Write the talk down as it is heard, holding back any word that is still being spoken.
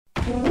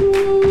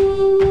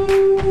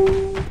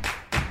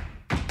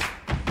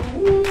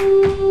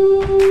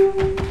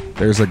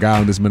There's a guy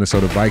on this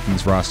Minnesota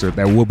Vikings roster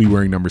that will be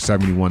wearing number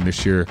 71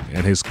 this year,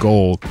 and his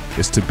goal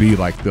is to be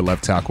like the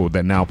left tackle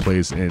that now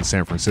plays in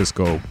San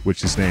Francisco,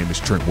 which his name is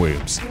Trent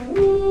Williams.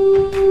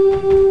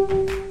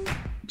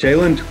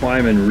 Jalen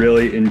Twyman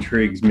really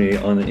intrigues me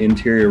on the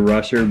interior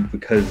rusher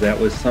because that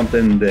was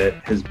something that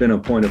has been a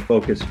point of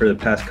focus for the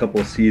past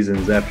couple of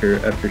seasons after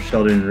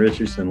Sheldon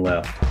Richardson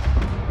left.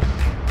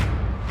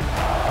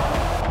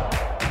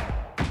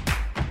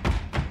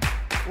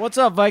 What's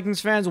up,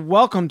 Vikings fans?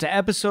 Welcome to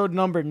episode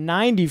number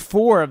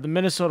 94 of the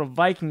Minnesota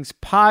Vikings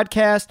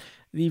podcast.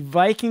 The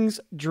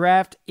Vikings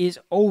draft is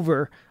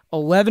over.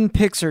 11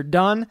 picks are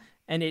done,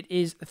 and it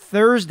is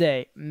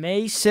Thursday,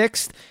 May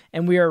 6th,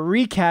 and we are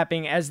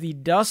recapping as the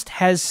dust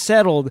has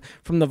settled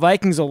from the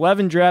Vikings'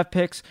 11 draft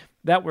picks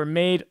that were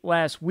made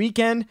last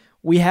weekend.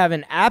 We have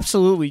an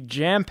absolutely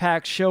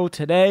jam-packed show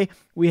today.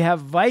 We have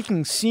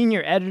Vikings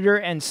senior editor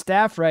and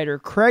staff writer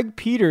Craig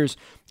Peters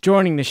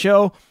joining the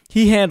show.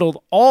 He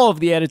handled all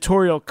of the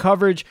editorial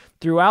coverage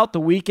throughout the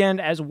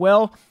weekend, as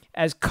well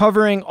as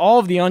covering all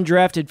of the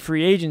undrafted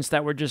free agents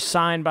that were just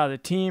signed by the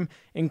team,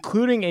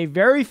 including a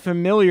very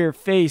familiar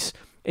face,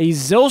 a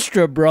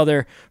Zylstra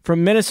brother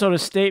from Minnesota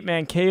State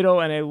Mankato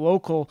and a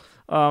local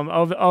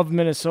of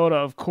Minnesota,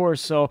 of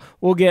course. So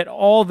we'll get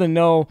all the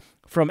know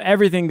from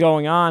everything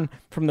going on,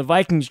 from the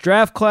Vikings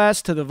draft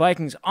class to the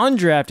Vikings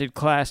undrafted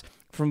class,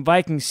 from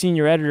Vikings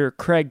senior editor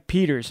Craig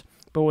Peters.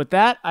 But with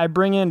that, I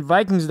bring in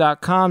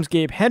Vikings.com's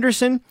Gabe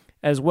Henderson,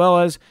 as well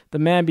as the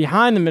man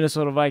behind the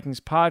Minnesota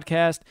Vikings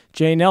podcast,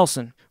 Jay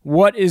Nelson.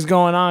 What is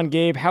going on,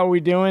 Gabe? How are we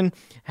doing?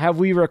 Have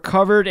we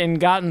recovered and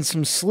gotten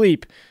some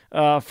sleep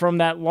from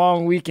that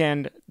long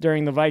weekend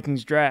during the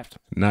Vikings draft?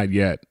 Not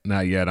yet.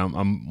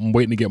 I'm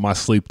waiting to get my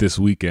sleep this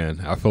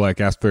weekend. I feel like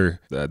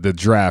after the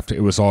draft, it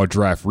was all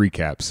draft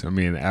recaps. I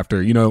mean, after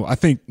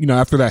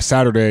that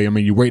Saturday,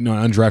 you're waiting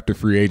on undrafted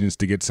free agents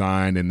to get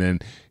signed, and then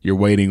you're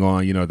waiting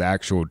on, the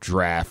actual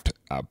draft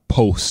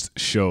post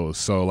shows.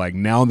 So like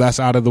now that's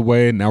out of the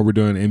way. Now we're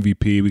doing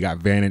MVP. We got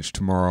Vantage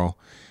tomorrow.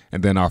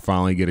 And then I'll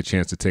finally get a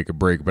chance to take a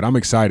break. But I'm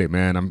excited,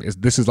 man.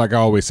 This is, like I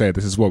always say,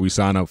 this is what we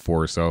sign up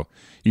for. So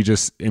you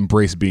just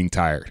embrace being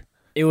tired.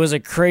 It was a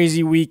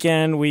crazy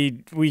weekend.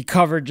 We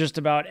covered just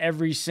about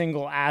every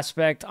single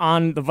aspect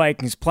on the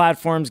Vikings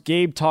platforms.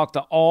 Gabe talked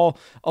to all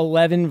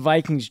 11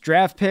 Vikings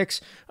draft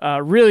picks.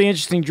 Really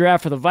interesting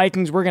draft for the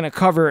Vikings. We're going to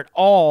cover it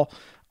all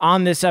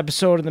on this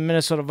episode of the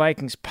Minnesota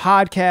Vikings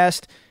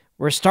podcast.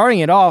 We're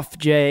starting it off,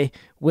 Jay,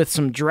 with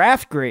some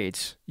draft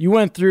grades. You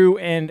went through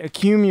and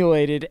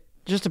accumulated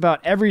just about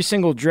every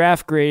single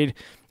draft grade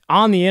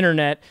on the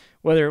internet,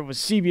 whether it was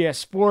CBS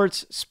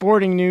Sports,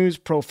 Sporting News,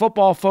 Pro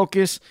Football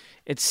Focus.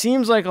 It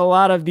seems like a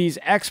lot of these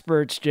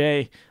experts,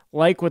 Jay,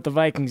 like what the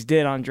Vikings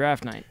did on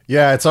draft night.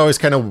 Yeah, it's always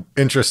kind of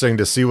interesting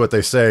to see what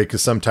they say,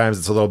 because sometimes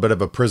it's a little bit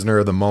of a prisoner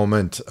of the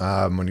moment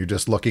when you're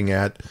just looking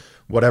at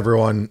what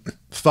everyone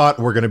thought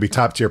were going to be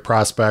top tier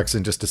prospects,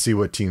 and just to see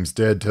what teams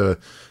did to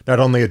not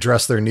only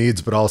address their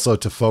needs, but also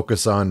to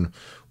focus on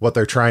what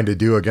they're trying to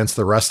do against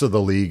the rest of the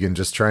league and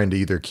just trying to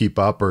either keep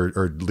up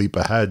or leap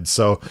ahead.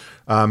 So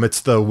it's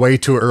the way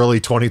too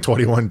early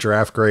 2021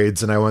 draft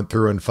grades. And I went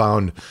through and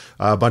found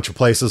a bunch of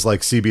places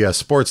like CBS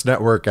Sports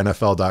Network,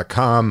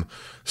 NFL.com,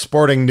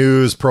 Sporting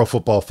News, Pro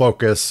Football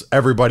Focus.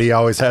 Everybody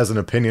always has an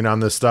opinion on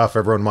this stuff.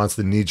 Everyone wants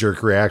the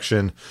knee-jerk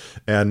reaction.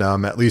 And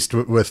at least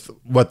with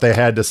what they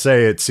had to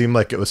say, it seemed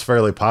like it was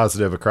fairly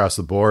positive across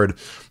the board.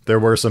 There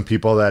were some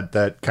people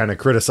that kind of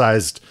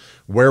criticized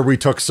where we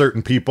took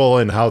certain people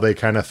and how they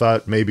kind of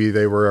thought maybe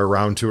they were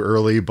around too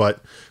early.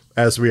 But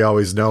as we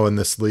always know in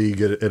this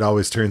league, it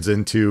always turns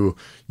into,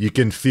 you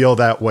can feel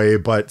that way,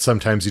 but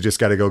sometimes you just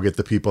got to go get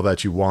the people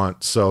that you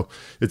want. So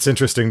it's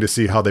interesting to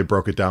see how they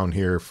broke it down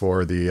here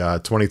for the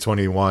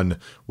 2021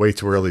 way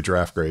too early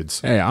draft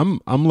grades. Hey, I'm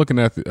looking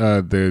at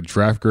the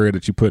draft grade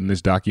that you put in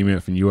this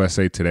document from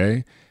USA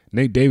Today.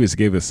 Nate Davis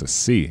gave us a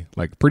C.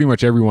 Like pretty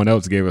much everyone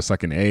else gave us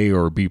like an A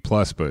or a B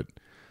plus, but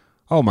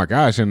oh my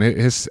gosh. And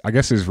his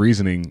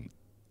reasoning,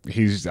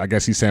 he's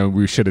saying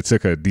we should have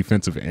took a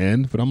defensive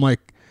end, but I'm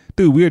like,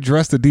 dude, we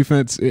addressed the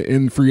defense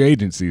in free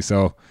agency.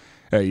 So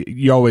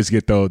you always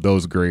get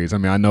those grades. I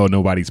mean, I know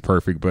nobody's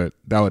perfect, but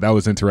that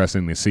was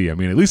interesting to see. I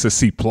mean, at least a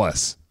C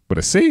plus, but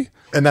a C.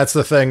 And that's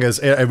the thing is,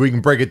 and we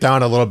can break it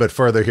down a little bit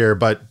further here,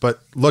 but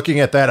looking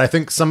at that, I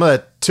think some of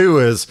that too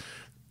is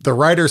the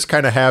writers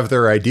kind of have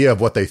their idea of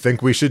what they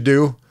think we should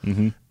do.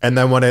 Mm-hmm. And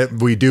then when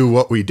we do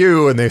what we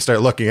do and they start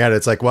looking at it,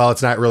 it's like, well,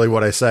 it's not really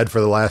what I said for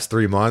the last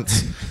 3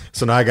 months.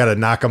 So now I got to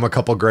knock them a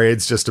couple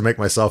grades just to make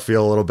myself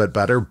feel a little bit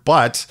better.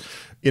 But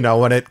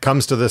when it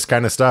comes to this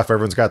kind of stuff,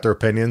 everyone's got their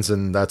opinions,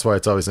 and that's why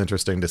it's always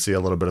interesting to see a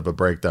little bit of a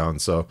breakdown.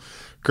 So,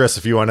 Chris,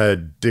 if you want to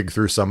dig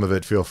through some of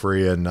it, feel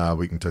free, and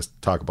we can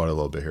just talk about it a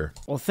little bit here.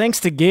 Well, thanks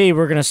to Gabe,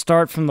 we're going to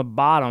start from the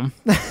bottom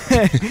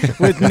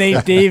with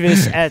Nate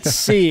Davis at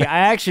C. I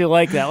actually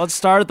like that. Let's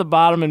start at the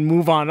bottom and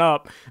move on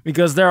up,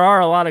 because there are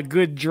a lot of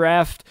good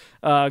draft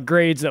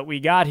grades that we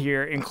got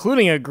here,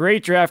 including a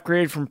great draft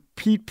grade from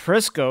Pete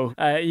Prisco.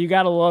 You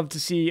got to love to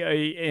see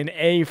an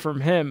A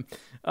from him.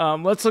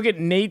 Let's look at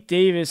Nate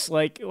Davis.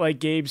 Like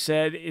Gabe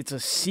said, it's a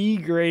C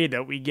grade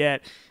that we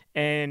get.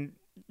 And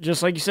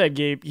just like you said,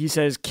 Gabe, he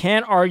says,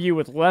 can't argue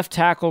with left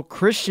tackle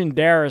Christian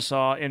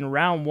Darrisaw in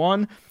round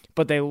 1,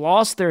 but they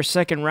lost their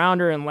second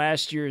rounder in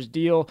last year's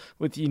deal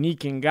with Yannick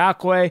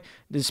Ngakoue,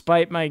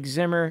 despite Mike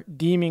Zimmer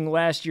deeming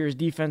last year's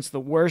defense the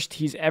worst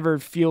he's ever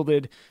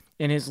fielded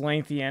in his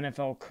lengthy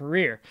NFL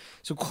career.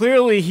 So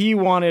clearly he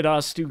wanted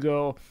us to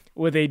go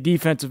with a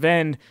defensive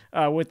end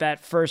with that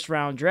first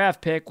round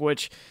draft pick,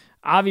 which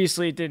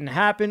obviously it didn't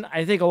happen.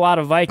 I think a lot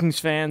of Vikings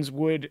fans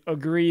would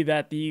agree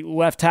that the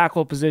left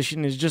tackle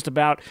position is just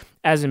about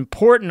as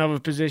important of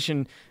a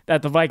position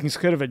that the Vikings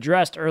could have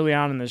addressed early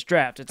on in this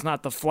draft. It's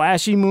not the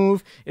flashy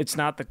move. It's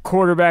not the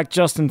quarterback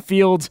Justin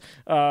Fields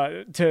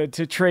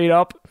to trade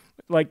up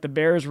like the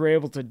Bears were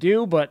able to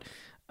do, but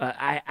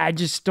I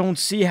just don't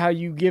see how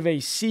you give a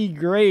C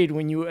grade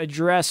when you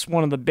address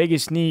one of the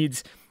biggest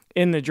needs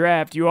in the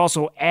draft. You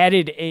also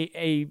added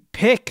a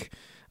pick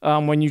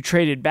when you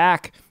traded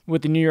back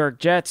with the New York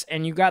Jets,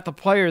 and you got the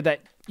player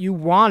that you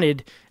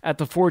wanted at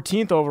the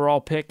 14th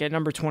overall pick at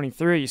number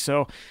 23.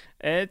 So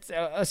it's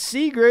a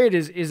C grade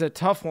is a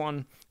tough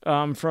one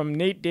from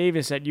Nate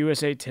Davis at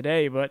USA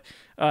Today, but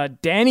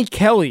Danny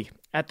Kelly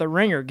at The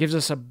Ringer gives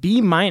us a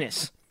B-.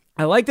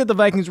 I like that the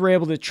Vikings were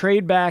able to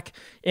trade back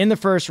in the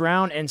first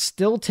round and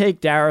still take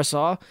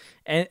Darrisaw,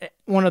 and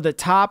one of the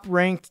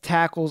top-ranked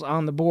tackles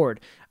on the board.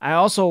 I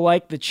also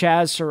like the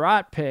Chaz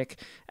Surratt pick,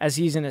 as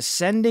he's an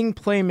ascending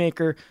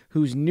playmaker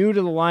who's new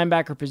to the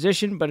linebacker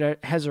position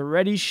but has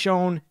already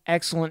shown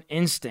excellent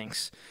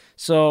instincts.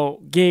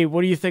 So, Gabe,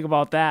 what do you think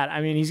about that?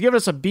 I mean, he's given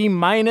us a B-.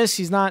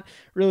 He's not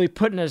really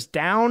putting us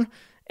down,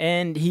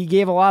 and he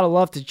gave a lot of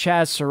love to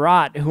Chaz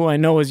Surratt, who I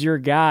know is your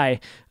guy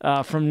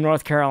from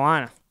North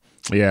Carolina.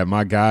 Yeah,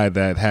 my guy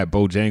that had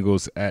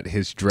Bojangles at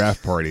his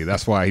draft party.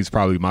 That's why he's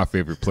probably my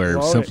favorite player,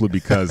 simply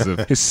because of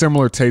his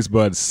similar taste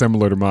buds,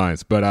 similar to mine.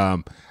 But,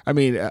 I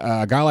mean,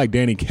 a guy like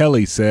Danny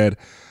Kelly said,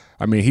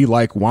 I mean, he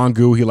liked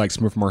Wangu, he liked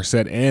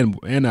Smith-Marsette,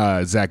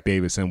 and Zach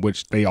Davis, in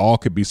which they all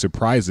could be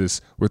surprises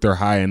with their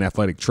high and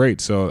athletic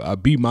traits. So a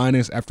B-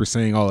 after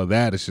saying all of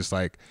that, it's just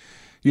like,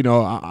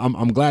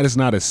 I'm glad it's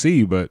not a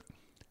C, but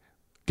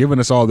giving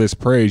us all this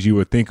praise, you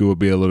would think it would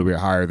be a little bit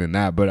higher than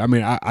that. But I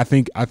mean, I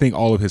think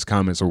all of his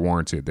comments are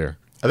warranted there.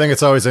 I think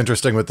it's always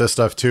interesting with this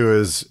stuff too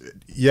is,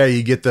 yeah,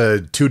 you get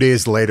the 2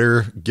 days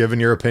later giving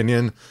your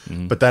opinion,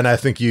 but then I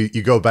think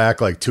you go back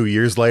like 2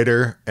 years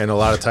later, and a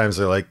lot of times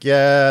they're like,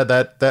 yeah,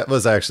 that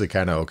was actually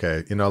kind of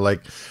okay.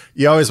 Like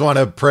you always want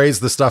to praise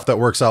the stuff that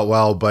works out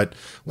well, but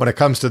when it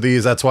comes to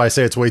these, that's why I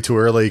say it's way too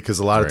early, because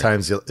a lot of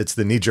times it's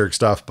the knee-jerk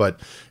stuff, but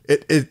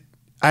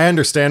I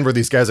understand where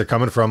these guys are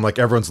coming from. Like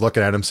everyone's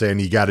looking at him saying,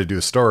 you got to do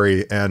a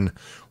story. And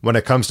when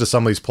it comes to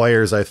some of these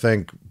players, I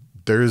think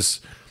there's,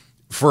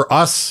 for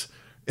us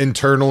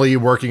internally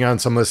working on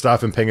some of this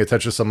stuff and paying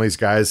attention to some of these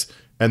guys,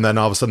 and then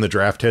all of a sudden the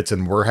draft hits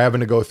and we're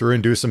having to go through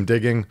and do some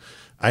digging.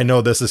 I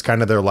know this is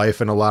kind of their life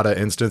in a lot of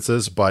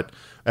instances, but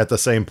at the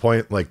same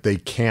point, like they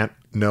can't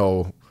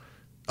know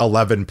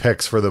 11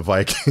 picks for the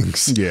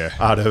Vikings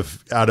out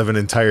of an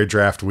entire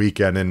draft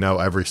weekend and know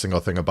every single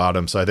thing about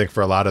them. So I think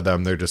for a lot of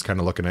them, they're just kind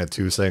of looking at it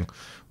too, saying,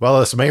 well,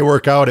 this may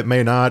work out, it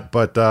may not,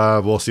 but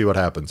we'll see what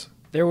happens.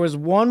 There was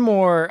one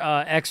more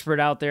expert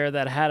out there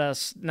that had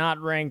us not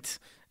ranked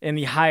in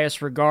the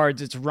highest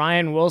regards. It's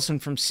Ryan Wilson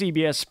from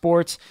CBS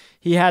Sports.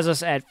 He has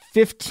us at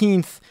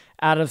 15th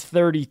out of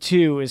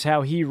 32 is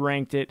how he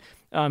ranked it.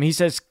 He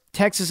says,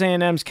 Texas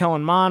A&M's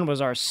Kellen Mond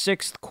was our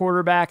 6th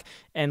quarterback,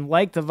 and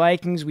like the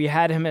Vikings, we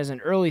had him as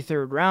an early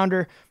 3rd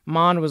rounder.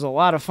 Mond was a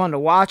lot of fun to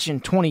watch in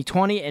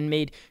 2020 and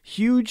made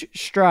huge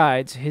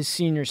strides his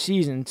senior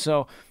season.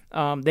 So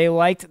they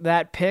liked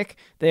that pick.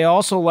 They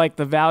also liked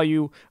the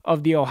value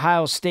of the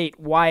Ohio State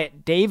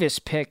Wyatt Davis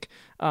pick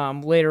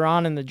later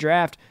on in the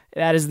draft.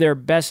 That is their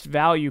best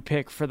value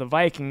pick for the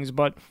Vikings,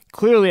 but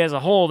clearly as a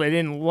whole, they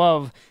didn't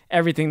love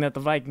everything that the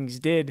Vikings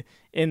did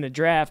in the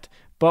draft.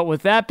 But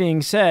with that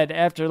being said,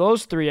 after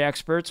those 3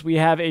 experts, we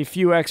have a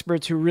few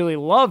experts who really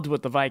loved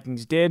what the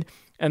Vikings did.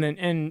 And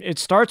it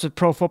starts with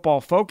Pro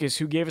Football Focus,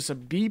 who gave us a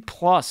B+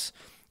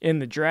 in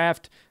the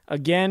draft.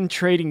 Again,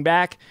 trading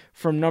back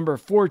from number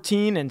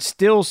 14 and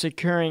still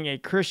securing a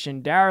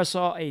Christian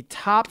Darrisaw, a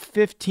top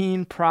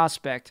 15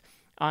 prospect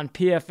on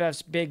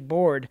PFF's big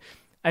board.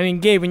 I mean,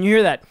 Gabe, when you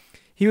hear that,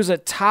 he was a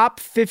top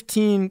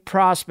 15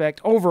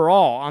 prospect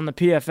overall on the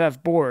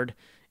PFF board,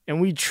 and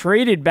we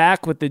traded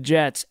back with the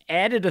Jets,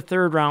 added a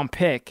 3rd-round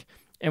pick,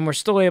 and we're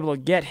still able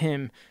to get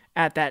him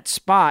at that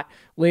spot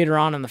later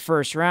on in the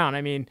first round.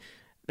 I mean,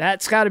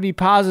 That's got to be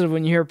positive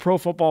when you hear Pro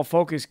Football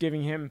Focus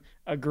giving him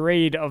a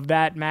grade of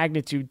that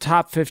magnitude,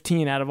 top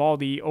 15 out of all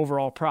the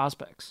overall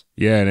prospects.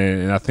 Yeah,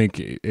 and I think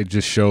it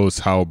just shows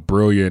how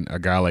brilliant a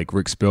guy like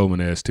Rick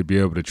Spielman is to be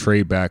able to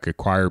trade back,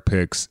 acquire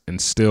picks, and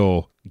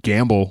still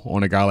gamble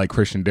on a guy like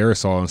Christian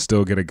Darrisaw and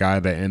still get a guy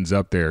that ends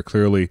up there.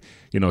 Clearly,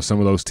 some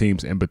of those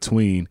teams in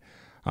between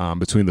the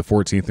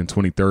 14th and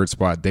 23rd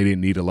spot, they didn't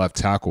need a left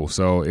tackle.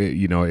 So,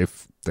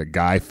 if the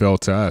guy fell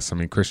to us,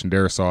 Christian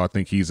Darrisaw, I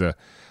think he's a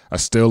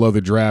steal of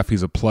the draft.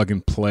 He's a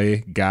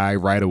plug-and-play guy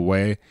right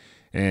away.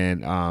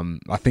 And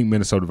I think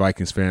Minnesota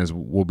Vikings fans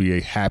will be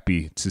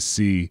happy to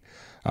see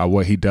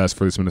what he does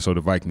for this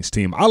Minnesota Vikings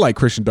team. I like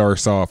Christian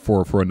Darrisaw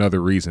for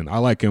another reason. I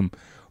like him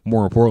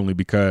more importantly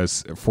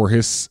because for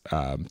his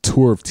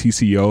tour of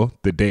TCO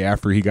the day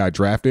after he got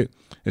drafted,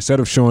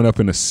 instead of showing up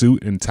in a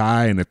suit and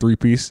tie and a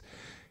three-piece,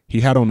 he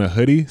had on a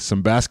hoodie,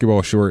 some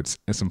basketball shorts,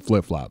 and some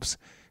flip-flops.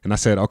 And I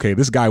said, okay,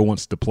 this guy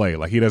wants to play.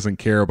 Like, he doesn't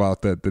care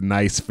about the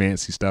nice,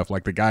 fancy stuff.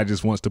 Like, the guy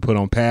just wants to put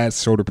on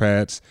pads, shoulder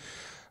pads,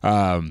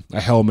 a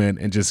helmet,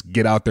 and just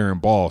get out there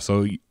and ball.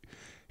 So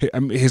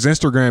his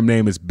Instagram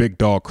name is Big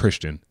Dog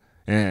Christian.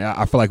 And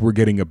I feel like we're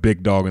getting a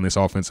big dog in this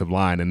offensive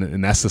line.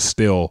 And that's a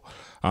steal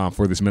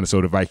for this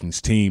Minnesota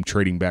Vikings team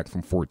trading back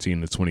from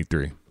 14 to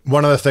 23.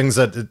 One of the things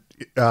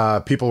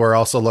that people were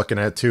also looking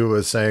at, too,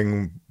 was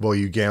saying, well,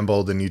 you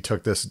gambled and you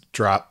took this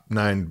drop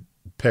 9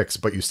 picks,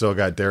 but you still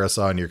got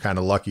Darrisaw and you're kind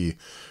of lucky.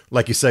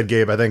 Like you said,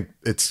 Gabe, I think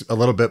it's a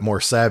little bit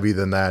more savvy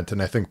than that. And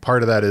I think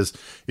part of that is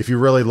if you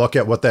really look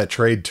at what that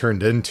trade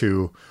turned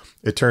into,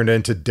 it turned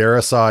into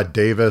Darrisaw,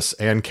 Davis,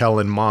 and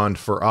Kellen Mond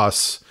for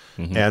us.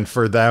 Mm-hmm. And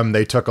for them,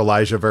 they took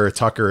Elijah Vera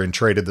Tucker and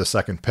traded the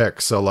second pick.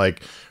 So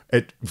like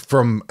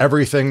from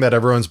everything that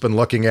everyone's been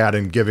looking at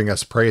and giving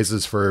us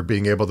praises for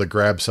being able to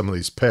grab some of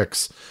these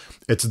picks,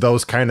 it's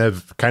those kind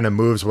of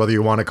moves, whether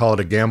you want to call it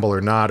a gamble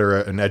or not, or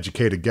an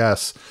educated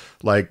guess.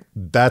 Like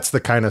that's the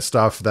kind of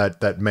stuff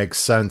that makes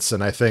sense.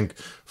 And I think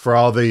for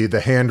all the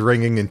hand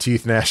wringing and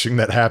teeth gnashing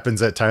that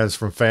happens at times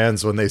from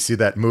fans when they see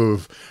that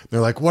move,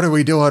 they're like, what are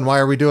we doing? Why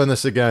are we doing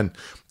this again?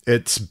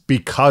 It's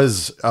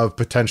because of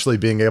potentially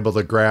being able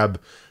to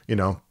grab,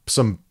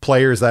 some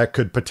players that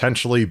could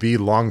potentially be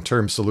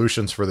long-term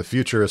solutions for the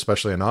future,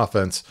 especially in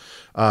offense.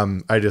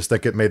 I just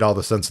think it made all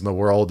the sense in the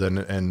world.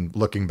 And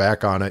looking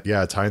back on it,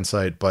 yeah, it's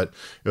hindsight, but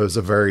it was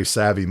a very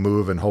savvy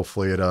move, and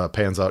hopefully it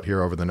pans out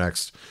here over the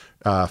next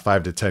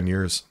 5 to 10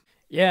 years.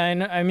 Yeah,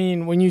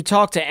 and when you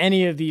talk to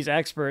any of these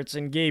experts,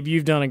 and Gabe,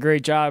 you've done a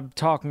great job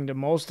talking to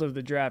most of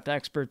the draft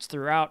experts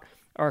throughout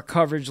our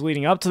coverage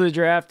leading up to the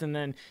draft, and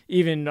then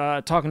even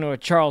talking to a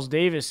Charles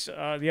Davis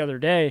the other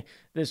day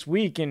this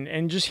week,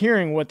 and just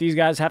hearing what these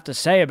guys have to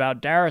say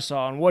about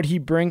Darrisaw and what he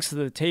brings to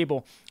the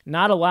table,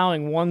 not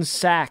allowing one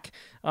sack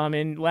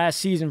in last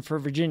season for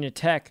Virginia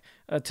Tech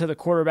to the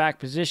quarterback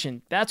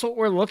position. That's what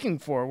we're looking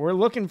for. We're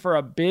looking for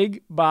a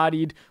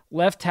big-bodied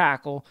left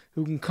tackle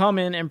who can come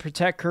in and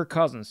protect Kirk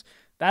Cousins.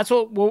 That's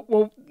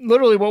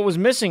literally what was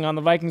missing on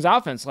the Vikings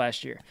offense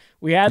last year.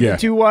 We had the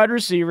 2 wide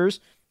receivers.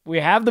 We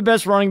have the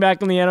best running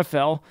back in the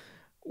NFL.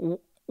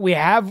 We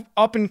have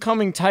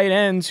up-and-coming tight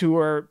ends who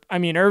are,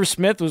 Irv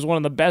Smith was one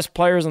of the best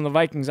players on the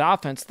Vikings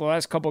offense the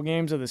last couple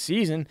games of the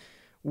season.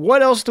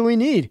 What else do we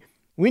need?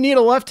 We need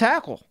a left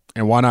tackle.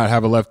 And why not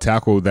have a left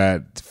tackle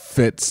that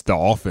fits the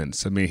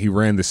offense? He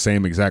ran the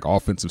same exact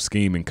offensive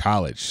scheme in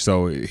college.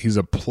 So he's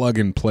a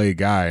plug-and-play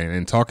guy.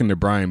 And talking to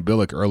Brian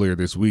Billick earlier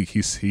this week,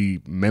 he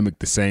mimicked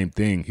the same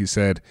thing. He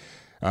said,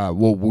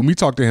 when we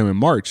talked to him in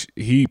March,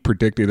 he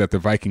predicted that the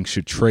Vikings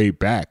should trade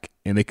back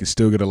and they could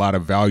still get a lot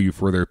of value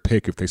for their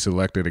pick if they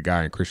selected a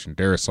guy in Christian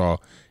Darrisaw.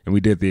 And we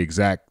did the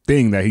exact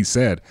thing that he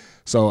said.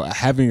 So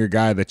having a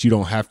guy that you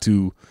don't have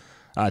to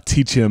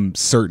teach him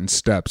certain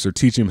steps or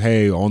teach him,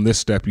 hey, on this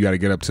step, you got to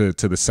get up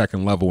to the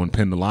second level and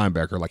pin the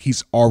linebacker. Like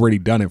he's already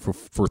done it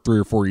for 3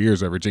 or 4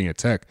 years at Virginia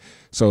Tech.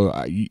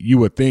 So you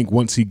would think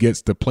once he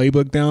gets the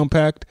playbook down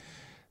packed,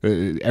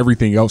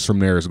 everything else from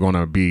there is going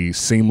to be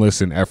seamless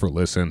and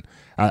effortless. And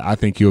I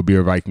think he'll be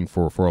a Viking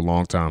for a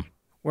long time.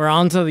 We're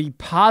on to the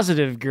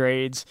positive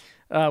grades.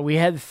 We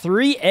had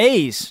 3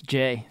 A's,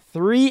 Jay.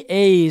 3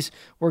 A's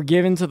were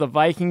given to the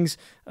Vikings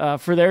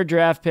for their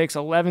draft picks,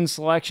 11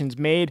 selections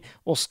made.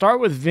 We'll start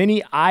with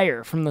Vinny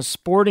Iyer from the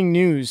Sporting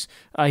News.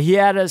 He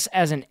had us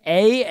as an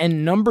A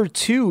and number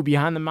 2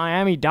 behind the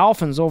Miami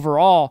Dolphins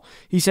overall.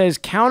 He says,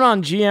 count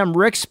on GM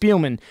Rick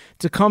Spielman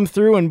to come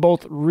through in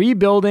both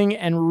rebuilding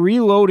and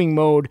reloading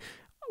mode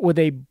with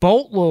a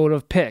boatload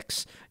of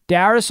picks.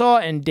 Darrisaw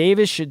and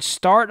Davis should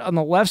start on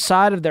the left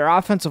side of their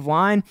offensive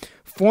line.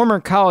 Former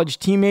college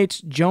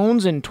teammates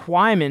Jones and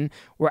Twyman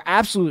were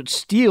absolute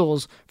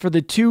steals for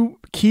the 2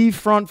 key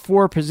front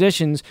 4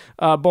 positions,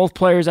 both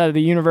players out of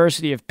the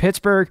University of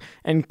Pittsburgh.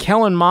 And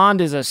Kellen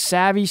Mond is a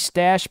savvy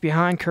stash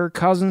behind Kirk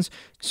Cousins.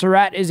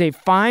 Surratt is a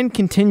fine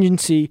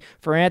contingency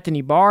for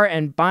Anthony Barr,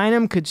 and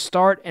Bynum could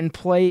start and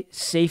play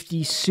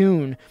safety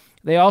soon.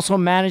 They also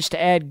managed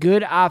to add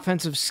good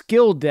offensive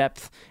skill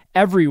depth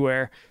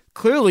everywhere.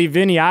 clearly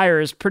Vinny Iyer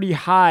is pretty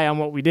high on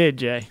what we did,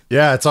 Jay.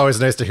 Yeah, it's always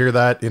nice to hear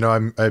that.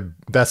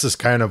 That's just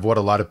kind of what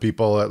a lot of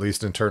people, at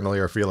least internally,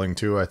 are feeling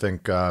too. I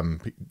think,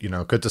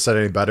 couldn't have said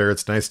any better.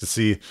 It's nice to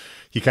see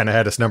he kind of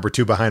had us number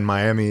 2 behind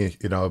Miami.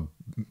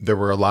 There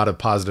were a lot of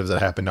positives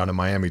that happened down in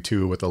Miami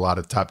too, with a lot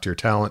of top tier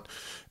talent.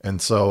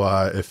 And so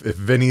if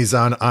Vinny's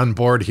on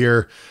board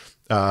here,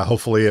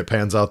 hopefully it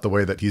pans out the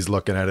way that he's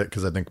looking at it,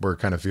 because I think we're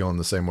kind of feeling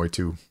the same way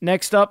too.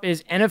 Next up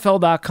is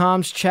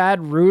NFL.com's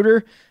Chad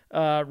Reuter.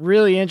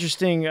 Really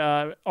interesting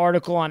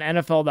article on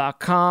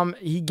NFL.com.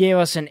 He gave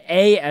us an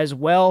A as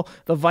well.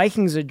 The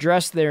Vikings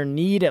addressed their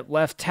need at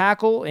left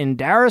tackle in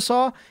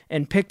Darisaw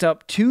and picked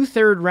up 2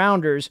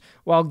 third-rounders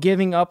while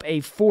giving up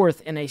a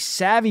 4th in a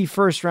savvy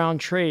first-round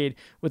trade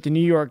with the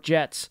New York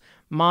Jets.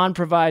 Mon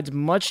provides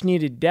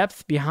much-needed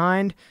depth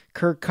behind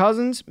Kirk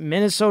Cousins.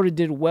 Minnesota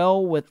did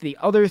well with the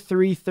other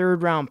 3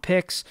 third-round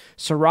picks.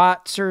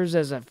 Surratt serves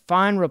as a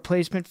fine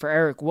replacement for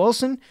Eric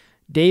Wilson.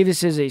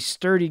 Davis is a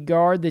sturdy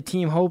guard the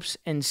team hopes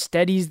and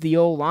steadies the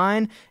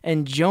O-line.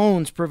 And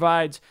Jones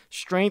provides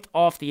strength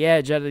off the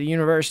edge out of the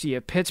University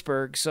of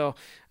Pittsburgh. So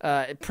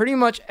pretty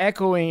much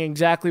echoing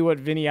exactly what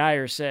Vinny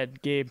Iyer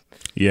said, Gabe.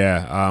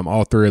 Yeah,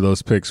 all 3 of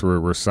those picks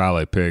were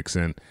solid picks.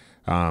 And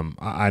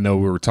I know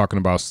we were talking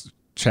about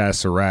Chaz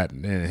Surratt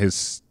and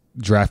his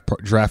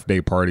draft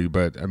day party,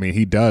 but I mean,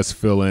 he does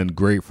fill in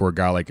great for a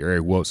guy like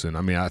Eric Wilson.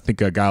 I mean, I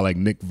think a guy like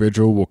Nick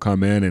Vigil will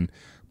come in and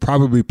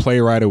probably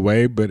play right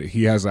away, but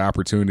he has the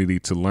opportunity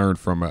to learn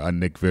from a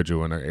Nick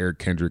Vigil and a Eric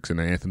Kendricks and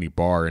an Anthony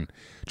Barr and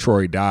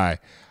Troy Dye.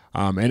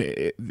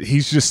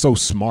 He's just so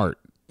smart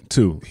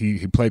too.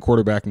 He played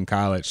quarterback in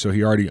college, so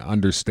he already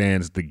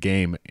understands the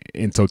game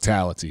in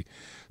totality.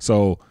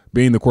 So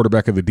being the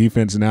quarterback of the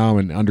defense now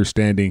and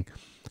understanding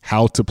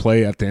how to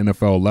play at the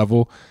NFL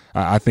level,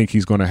 I think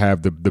he's going to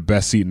have the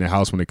best seat in the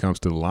house when it comes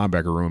to the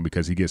linebacker room,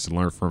 because he gets to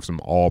learn from some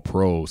all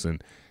pros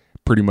and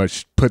pretty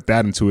much put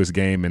that into his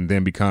game and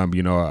then become,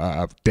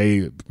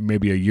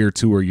 maybe a year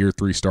 2 or year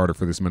 3 starter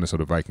for this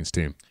Minnesota Vikings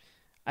team.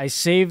 I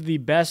saved the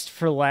best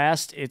for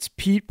last. It's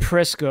Pete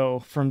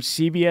Prisco from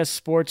CBS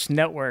Sports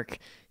Network.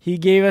 He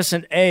gave us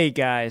an A,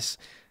 guys.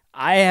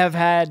 I have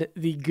had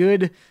the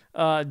good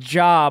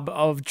job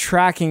of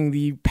tracking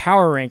the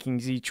power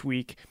rankings each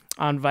week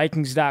on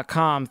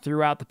Vikings.com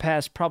throughout the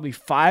past probably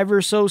 5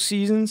 or so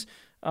seasons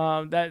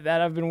that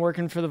I've been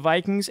working for the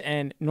Vikings.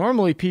 And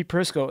normally Pete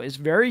Prisco is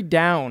very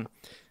down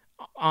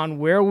on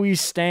where we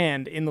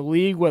stand in the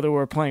league, whether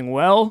we're playing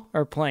well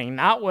or playing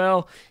not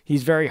well.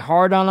 He's very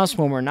hard on us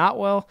when we're not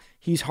well.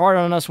 He's hard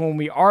on us when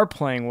we are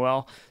playing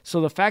well.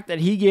 So the fact that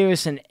he gave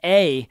us an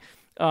A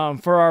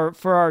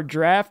for our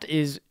draft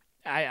is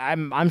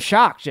I'm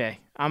shocked, Jay.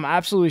 I'm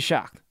absolutely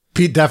shocked.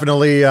 Pete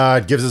definitely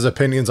gives his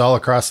opinions all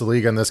across the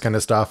league on this kind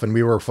of stuff, and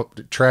we were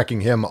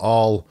tracking him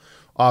all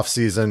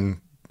offseason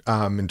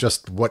and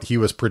just what he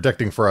was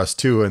predicting for us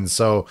too. And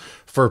so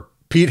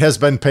Pete has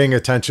been paying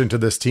attention to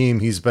this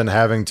team. He's been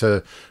having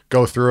to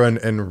go through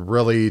and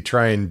really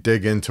try and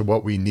dig into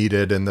what we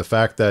needed. And the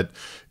fact that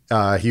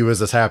he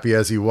was as happy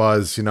as he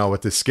was,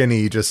 with the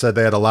skinny, he just said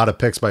they had a lot of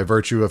picks by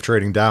virtue of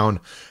trading down.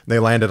 They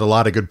landed a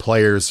lot of good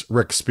players.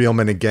 Rick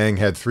Spielman and gang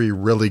had 3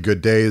 really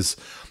good days.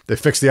 They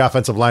fixed the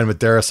offensive line with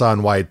Darisaw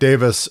and Wyatt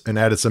Davis and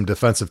added some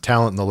defensive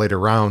talent in the later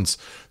rounds.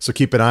 So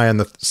keep an eye on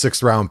the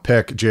 6th round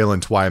pick,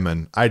 Jalen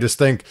Twyman. I just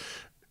think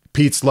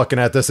Pete's looking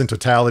at this in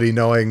totality,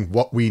 knowing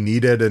what we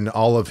needed, and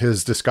all of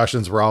his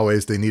discussions were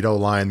always they need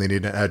O-line, they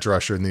need an edge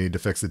rusher, and they need to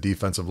fix the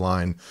defensive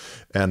line.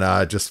 And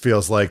it just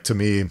feels like, to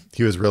me,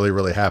 he was really,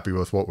 really happy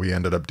with what we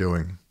ended up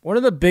doing. One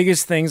of the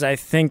biggest things I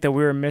think that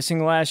we were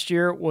missing last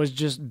year was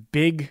just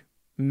big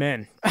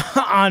men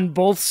on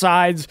both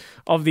sides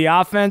of the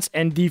offense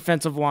and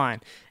defensive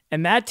line.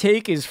 And that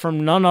take is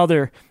from none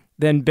other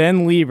than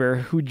Ben Lieber,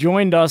 who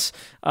joined us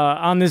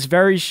on this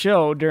very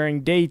show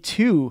during day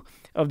 2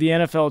 of the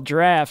NFL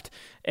draft.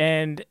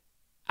 And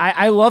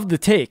I love the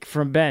take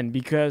from Ben,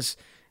 because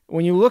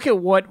when you look at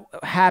what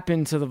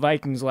happened to the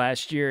Vikings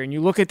last year and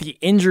you look at the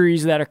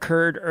injuries that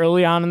occurred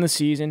early on in the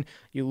season,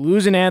 you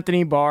lose an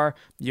Anthony Barr,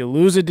 you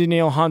lose a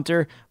Danielle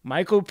Hunter,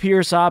 Michael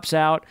Pierce opts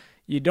out.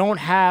 You don't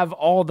have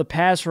all the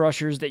pass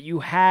rushers that you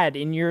had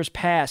in years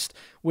past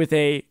with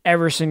a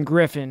Everson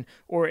Griffin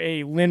or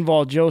a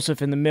Linval Joseph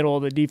in the middle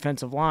of the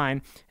defensive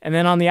line. And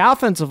then on the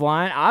offensive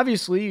line,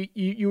 obviously,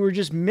 you were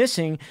just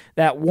missing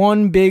that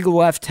one big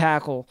left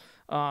tackle,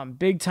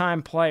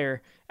 big-time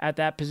player at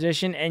that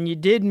position. And you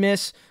did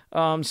miss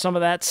some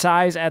of that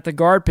size at the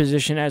guard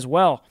position as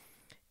well.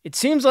 It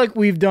seems like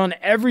we've done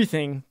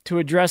everything to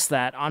address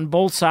that on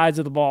both sides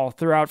of the ball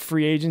throughout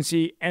free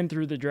agency and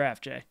through the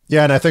draft, Jay.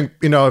 Yeah, and I think,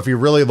 if you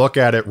really look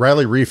at it,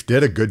 Riley Reiff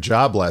did a good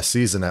job last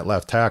season at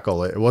left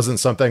tackle. It wasn't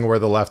something where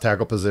the left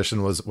tackle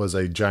position was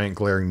a giant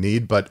glaring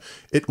need, but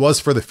it was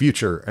for the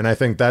future. And I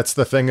think that's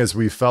the thing, is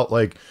we felt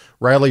like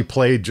Riley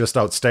played just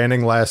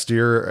outstanding last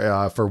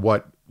year for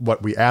what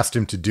we asked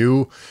him to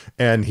do,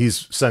 and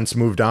he's since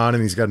moved on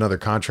and he's got another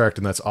contract,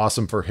 and that's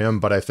awesome for him.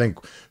 But I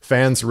think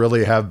fans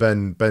really have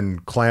been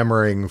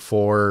clamoring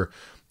for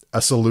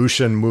a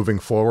solution moving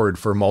forward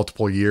for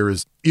multiple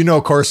years. You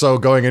know, Corso,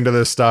 going into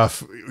this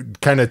stuff,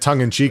 kind of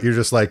tongue in cheek, you're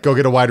just like, go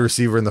get a wide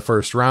receiver in the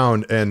first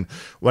round. And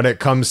when it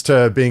comes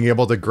to being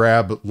able to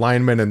grab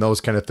linemen and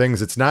those kind of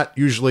things, it's not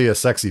usually a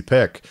sexy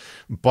pick.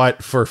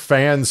 But for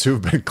fans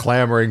who've been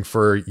clamoring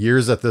for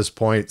years at this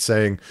point,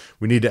 saying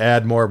we need to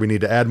add more,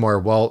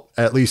 well,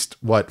 at least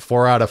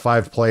 4 out of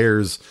 5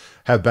 players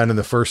have been in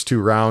the first 2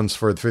 rounds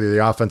for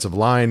the offensive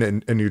line,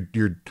 and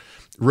you're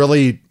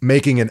really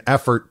making an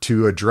effort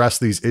to address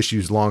these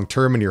issues long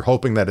term, and you're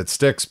hoping that it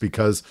sticks,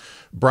 because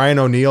Brian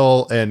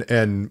O'Neill and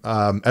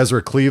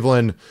Ezra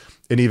Cleveland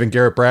and even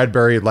Garrett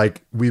Bradbury,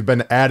 like, we've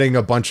been adding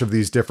a bunch of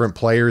these different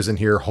players in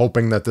here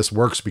hoping that this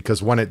works,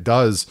 because when it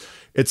does,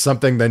 it's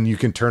something then you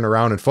can turn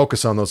around and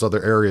focus on those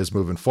other areas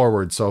moving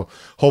forward. So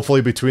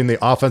hopefully between the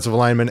offensive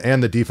lineman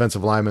and the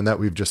defensive lineman that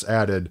we've just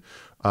added,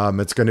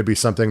 it's going to be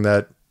something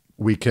that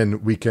we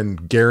can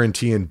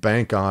guarantee and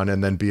bank on,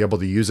 and then be able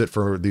to use it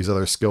for these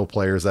other skill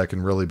players that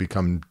can really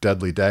become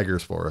deadly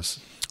daggers for us.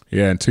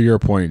 Yeah, and to your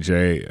point,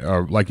 Jay,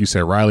 like you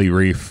said, Riley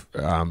Reiff,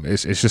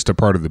 it's just a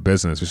part of the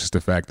business. It's just the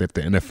fact that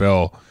the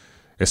NFL,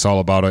 it's all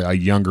about a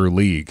younger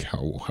league.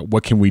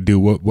 What can we do?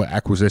 What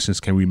acquisitions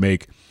can we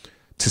make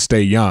to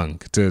stay young,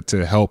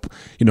 to help,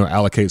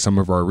 allocate some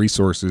of our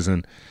resources?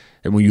 And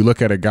when you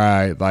look at a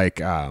guy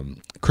like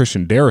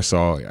Christian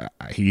Darrisaw,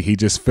 he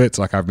just fits,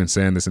 like I've been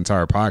saying this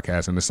entire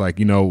podcast. And it's like,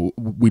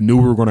 we knew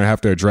we were going to have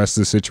to address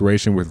this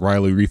situation with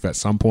Riley Reiff at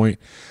some point.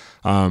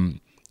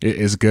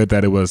 It's good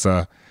that it was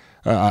a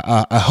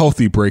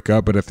healthy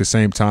breakup, but at the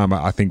same time,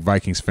 I think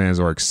Vikings fans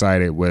are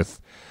excited with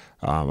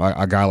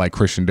a guy like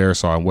Christian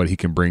Darrisaw and what he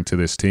can bring to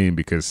this team,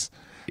 because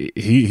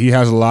he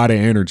has a lot of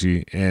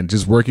energy. And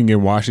just working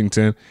in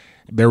Washington,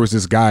 there was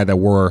this guy that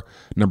wore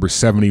number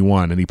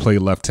 71, and he played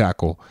left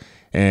tackle.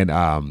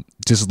 And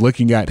just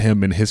looking at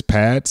him in his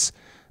pads,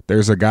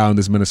 there's a guy on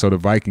this Minnesota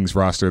Vikings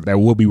roster that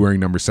will be wearing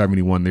number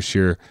 71 this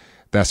year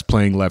that's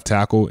playing left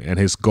tackle, and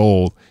his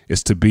goal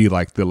is to be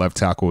like the left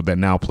tackle that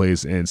now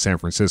plays in San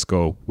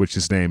Francisco, which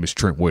his name is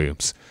Trent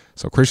Williams.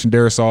 So Christian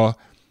Darrisaw,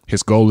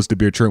 his goal is to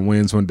be a Trent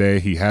Williams one day.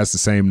 He has the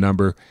same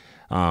number.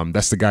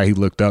 That's the guy he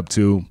looked up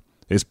to.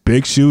 It's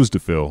big shoes to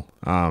fill.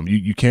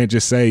 You can't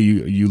just say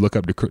you look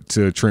up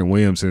to Trent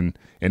Williams and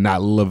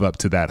not live up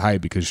to that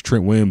hype, because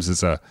Trent Williams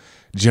is a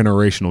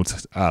generational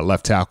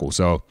left tackle.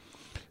 So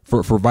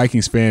for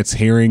Vikings fans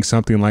hearing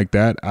something like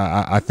that,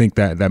 I think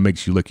that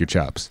makes you lick your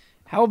chops.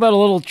 How about a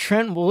little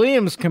Trent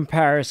Williams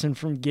comparison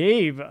from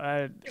Gabe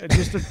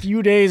just a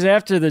few days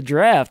after the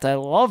draft? I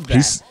love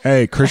that.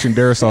 Hey, Christian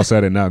Darrisaw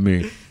said it, not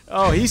me.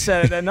 Oh, he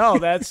said it. No,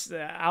 that's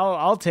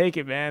I'll take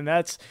it, man.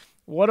 That's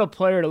what a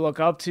player to look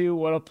up to,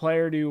 what a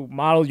player to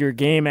model your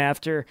game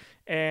after.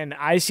 And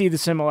I see the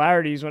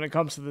similarities when it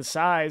comes to the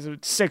size.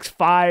 6'5",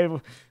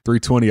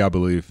 320, I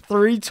believe.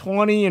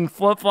 320 and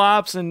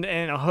flip-flops and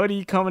a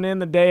hoodie coming in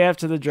the day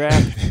after the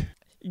draft.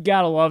 You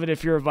got to love it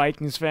if you're a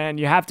Vikings fan.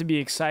 You have to be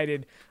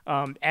excited.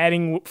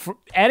 Adding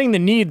the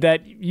need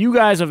that you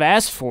guys have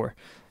asked for,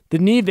 the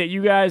need that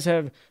you guys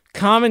have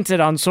commented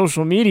on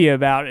social media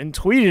about and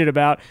tweeted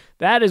about.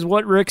 That is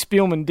what Rick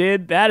Spielman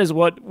did. That is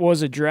what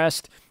was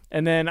addressed.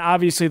 And then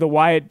obviously the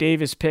Wyatt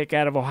Davis pick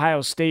out of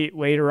Ohio State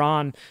later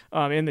on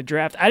in the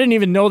draft. I didn't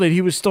even know that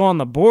he was still on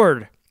the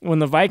board when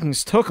the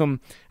Vikings took him.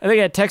 I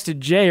think I texted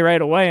Jay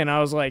right away, and I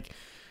was like,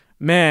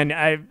 man,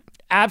 I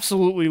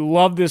absolutely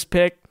love this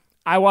pick.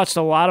 I watched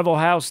a lot of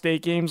Ohio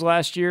State games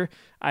last year.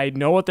 I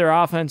know what their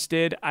offense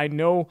did. I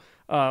know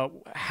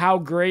how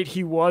great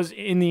he was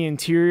in the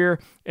interior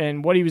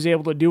and what he was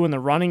able to do in the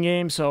running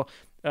game. So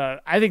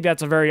I think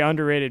that's a very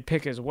underrated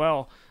pick as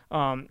well.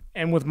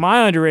 And with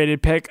my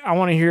underrated pick, I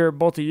want to hear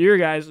both of your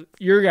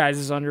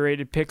guys'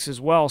 underrated picks as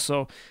well.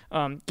 So,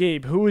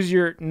 Gabe, who is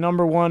your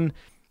number one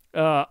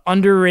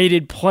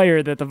underrated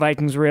player that the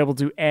Vikings were able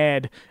to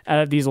add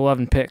out of these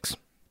 11 picks?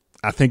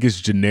 I think it's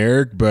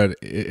generic, but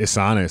it's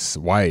honest.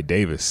 Wyatt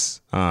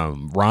Davis.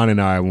 Ron and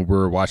I, when we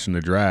were watching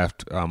the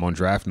draft on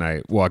draft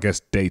night, well, I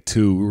guess day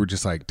 2, we were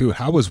just like, dude,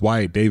 how was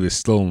Wyatt Davis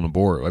still on the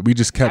board? Like, we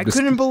just kept. I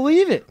couldn't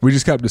believe it. We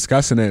just kept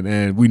discussing it,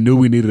 and we knew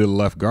we needed a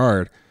left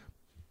guard,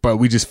 but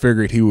we just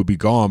figured he would be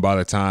gone by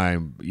the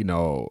time,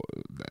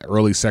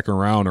 early second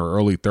round or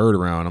early third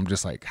round. I'm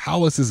just like,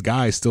 how is this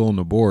guy still on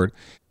the board?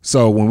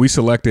 So when we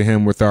selected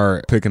him with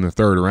our pick in the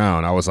third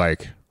round, I was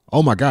like,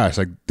 oh my gosh,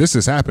 like, this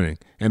is happening.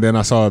 And then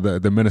I saw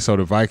the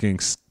Minnesota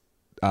Vikings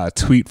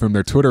tweet from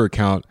their Twitter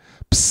account,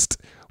 psst,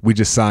 we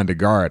just signed a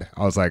guard.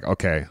 I was like,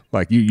 okay,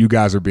 like you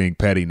guys are being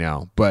petty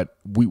now. But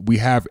we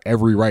have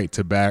every right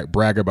to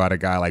brag about a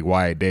guy like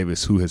Wyatt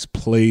Davis, who has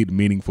played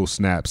meaningful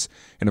snaps.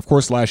 And of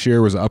course, last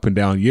year was an up and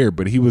down year,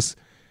 but he was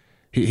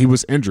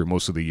injured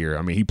most of the year.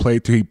 I mean, he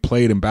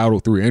played and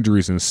battled through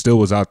injuries and still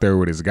was out there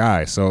with his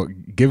guy. So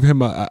give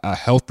him a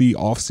healthy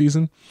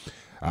offseason.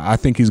 I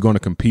think he's going to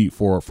compete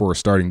for a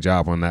starting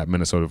job on that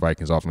Minnesota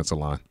Vikings offensive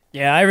line.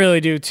 Yeah, I really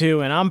do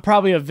too. And I'm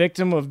probably a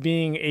victim of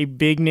being a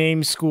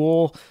big-name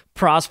school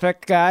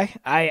prospect guy.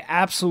 I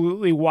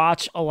absolutely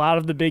watch a lot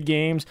of the big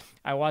games.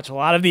 I watch a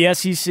lot of the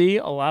SEC,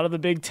 a lot of the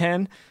Big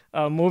Ten.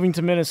 moving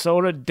to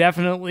Minnesota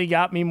definitely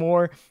got me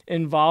more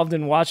involved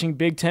in watching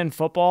Big Ten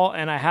football,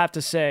 and I have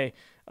to say,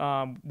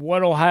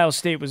 what Ohio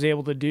State was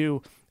able to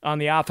do on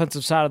the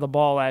offensive side of the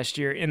ball last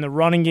year in the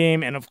running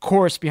game and, of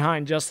course,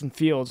 behind Justin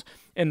Fields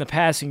in the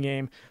passing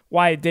game,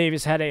 Wyatt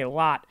Davis had a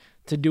lot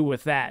to do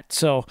with that.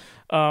 So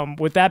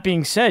with that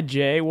being said,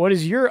 Jay, what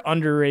is your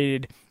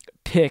underrated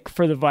pick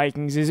for the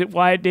Vikings? Is it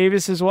Wyatt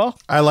Davis as well?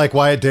 I like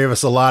Wyatt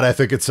Davis a lot. I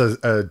think it's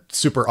a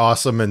super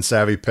awesome and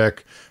savvy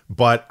pick.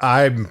 But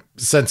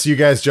since you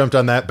guys jumped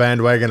on that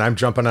bandwagon, I'm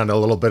jumping on a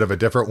little bit of a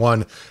different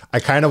one.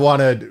 I kind of want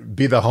to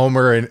be the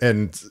homer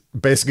and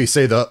basically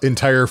say the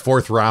entire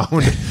fourth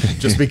round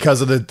just because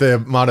of the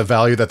amount of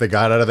value that they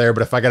got out of there.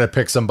 But if I got to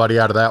pick somebody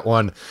out of that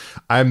one,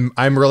 I'm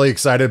really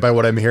excited by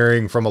what I'm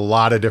hearing from a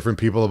lot of different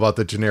people about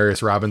the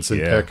Janarius Robinson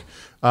pick.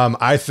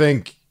 I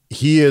think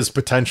he is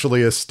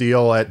potentially a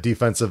steal at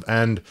defensive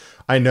end.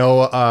 I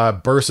know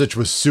Bursich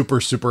was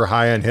super, super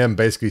high on him,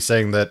 basically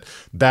saying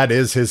that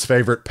is his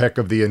favorite pick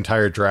of the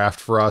entire draft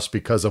for us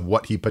because of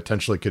what he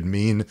potentially could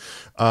mean.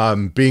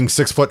 Being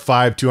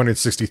 6'5",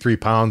 263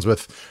 pounds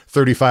with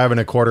 35 and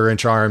a quarter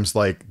inch arms,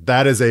 like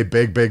that is a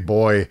big, big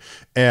boy.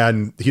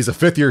 And he's a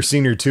fifth-year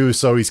senior too,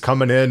 so he's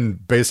coming in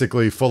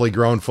basically fully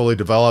grown, fully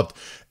developed.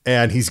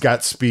 And he's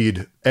got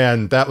speed.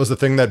 And that was the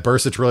thing that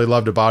Bursich really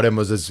loved about him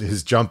was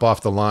his jump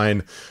off the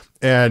line.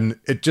 And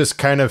it just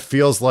kind of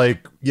feels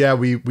like,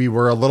 we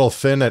were a little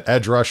thin at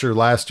edge rusher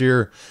last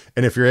year.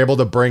 And if you're able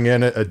to bring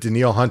in a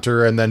Danielle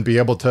Hunter and then be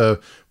able to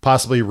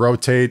possibly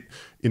rotate,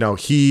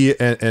 he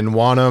and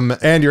Wanham,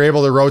 and you're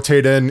able to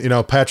rotate in,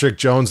 Patrick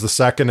Jones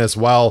II as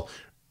well,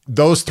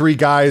 those three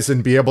guys,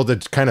 and be able to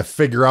kind of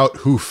figure out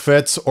who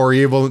fits, or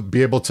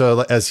be able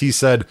to, as he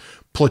said,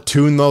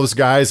 platoon those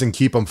guys and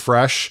keep them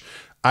fresh.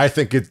 I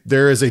think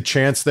there is a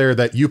chance there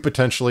that you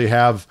potentially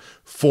have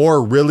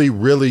 4 really,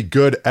 really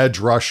good edge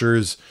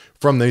rushers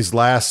from these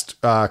last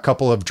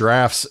couple of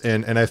drafts.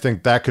 And I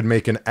think that could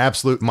make an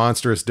absolute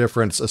monstrous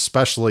difference,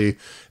 especially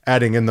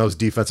adding in those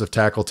defensive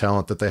tackle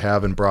talent that they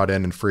have and brought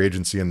in free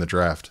agency in the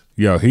draft.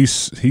 Yo,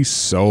 he's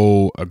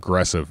so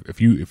aggressive. If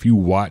you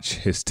watch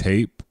his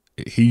tape,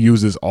 he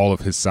uses all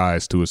of his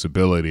size to his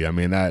ability. I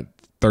mean, that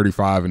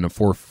 35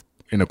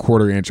 and a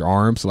quarter inch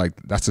arms, like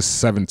that's a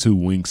 7'2"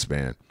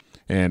 wingspan.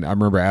 And I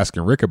remember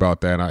asking Rick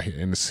about that,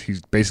 and he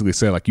basically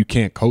said, like, you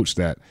can't coach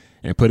that.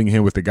 And putting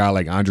him with a guy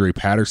like Andre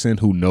Patterson,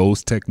 who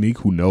knows technique,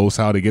 who knows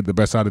how to get the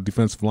best out of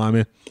defensive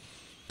linemen,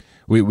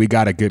 we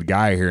got a good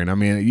guy here. And, I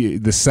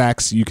mean, the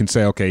sacks, you can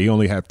say, okay, he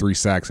only had 3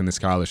 sacks in his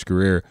college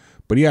career,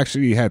 but he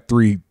actually had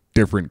 3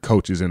 different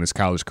coaches in his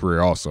college career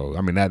also.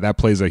 I mean, that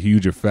plays a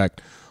huge effect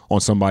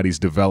on somebody's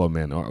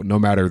development, no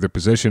matter the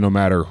position, no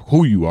matter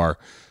who you are.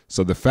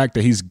 So the fact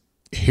that he's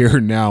here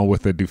now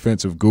with a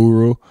defensive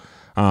guru,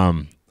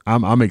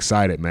 I'm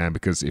excited, man,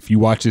 because if you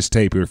watch his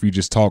tape or if you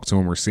just talk to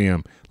him or see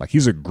him, like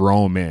he's a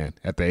grown man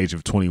at the age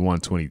of 21,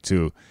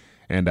 22.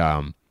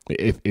 And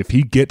if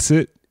he gets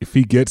it,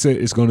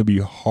 it's going to be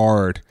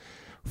hard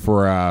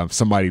for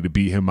somebody to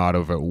beat him out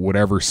of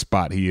whatever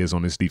spot he is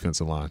on this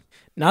defensive line.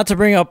 Not to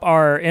bring up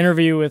our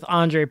interview with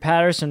Andre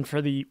Patterson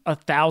for the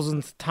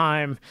 1,000th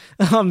time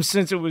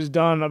since it was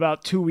done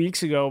about 2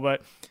 weeks ago,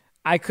 but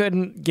I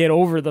couldn't get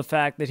over the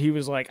fact that he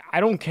was like, I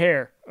don't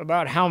care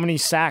about how many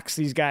sacks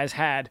these guys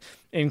had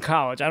in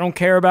college. I don't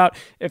care about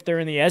if they're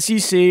in the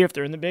SEC, if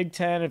they're in the Big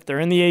Ten, if they're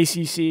in the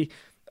ACC.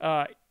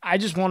 I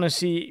just want to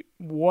see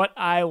what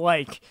I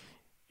like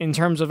in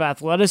terms of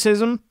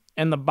athleticism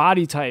and the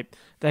body type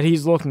that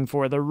he's looking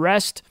for. The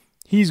rest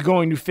he's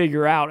going to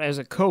figure out as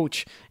a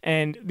coach,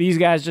 and these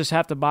guys just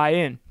have to buy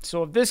in.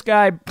 So if this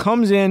guy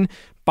comes in,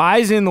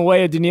 buys in the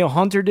way a Danielle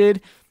Hunter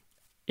did,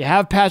 you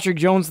have Patrick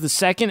Jones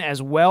II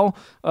as well,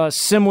 a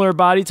similar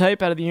body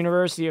type out of the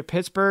University of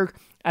Pittsburgh.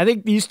 I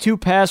think these 2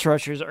 pass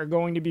rushers are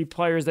going to be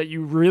players that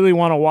you really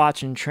want to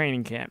watch in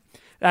training camp.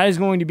 That is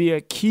going to be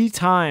a key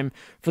time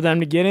for them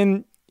to get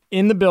in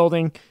the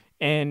building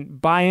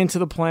and buy into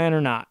the plan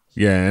or not.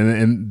 Yeah,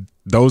 and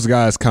those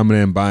guys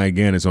coming in buying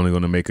in is only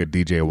going to make a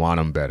DJ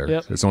Wanham better.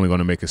 Yep. It's only going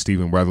to make a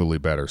Stephen Weatherly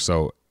better.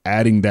 So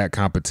adding that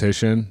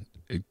competition,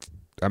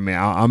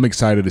 I'm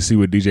excited to see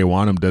what DJ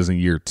Wanham does in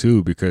year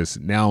 2, because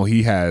now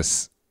he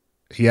has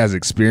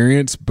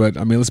experience, but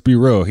I mean, let's be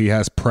real, he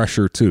has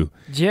pressure too.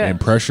 Yeah. And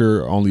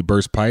pressure only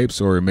bursts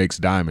pipes or it makes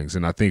diamonds.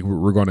 And I think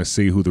we're going to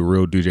see who the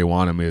real DJ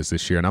Wanham is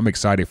this year. And I'm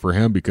excited for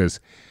him because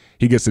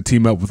he gets to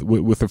team up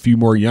with a few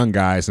more young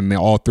guys, and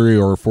all 3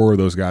 or 4 of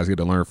those guys get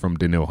to learn from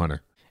Danielle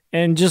Hunter.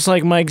 And just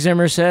like Mike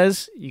Zimmer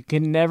says, you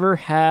can never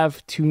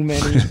have too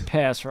many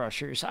pass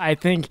rushers. I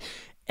think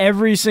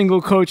every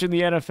single coach in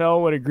the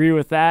NFL would agree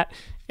with that.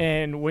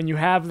 And when you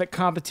have the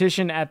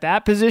competition at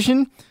that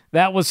position,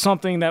 that was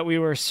something that we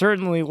were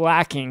certainly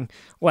lacking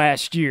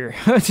last year,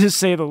 to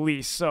say the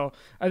least. So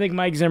I think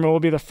Mike Zimmer will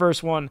be the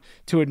first one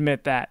to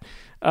admit that.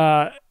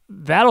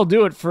 That'll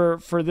do it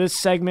for this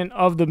segment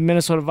of the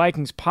Minnesota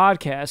Vikings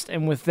podcast.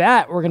 And with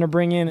that, we're going to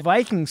bring in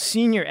Vikings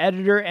senior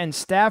editor and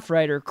staff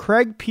writer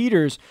Craig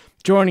Peters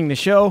joining the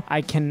show.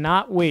 I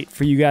cannot wait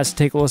for you guys to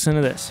take a listen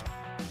to this.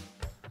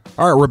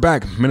 All right, we're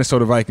back.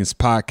 Minnesota Vikings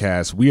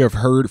podcast. We have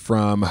heard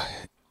from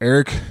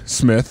Eric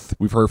Smith.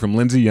 We've heard from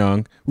Lindsey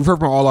Young. We've heard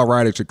from all our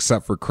writers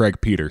except for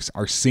Craig Peters,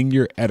 our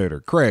senior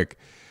editor. Craig,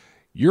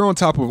 you're on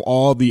top of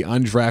all the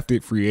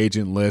undrafted free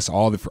agent lists,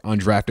 all the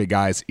undrafted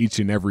guys each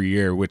and every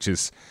year, which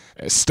is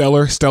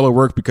stellar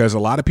work because a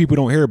lot of people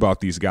don't hear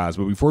about these guys.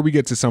 But before we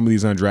get to some of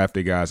these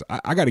undrafted guys,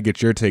 I got to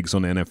get your takes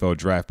on the NFL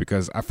draft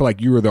because I feel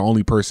like you were the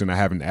only person I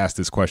haven't asked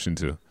this question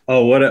to.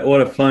 Oh, what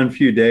a fun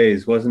few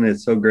days. Wasn't it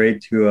so great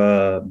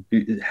to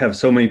have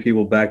so many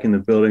people back in the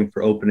building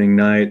for opening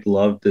night?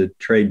 Love to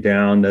trade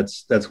down.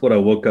 That's what I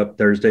woke up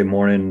Thursday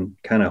morning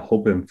kind of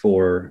hoping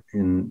for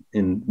in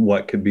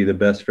what could be the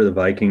best for the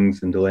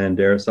Vikings, and to land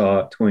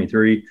Darisaw at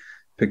 23,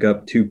 pick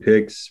up 2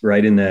 picks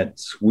right in that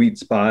sweet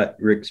spot.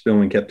 Rick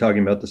Spielman kept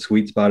talking about the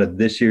sweet spot of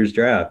this year's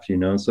draft. You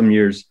know, some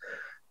years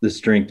the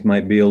strength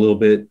might be a little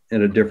bit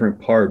at a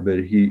different part, but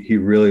he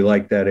really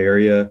liked that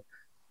area.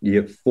 You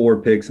get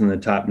 4 picks in the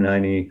top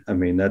 90. I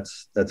mean,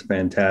 that's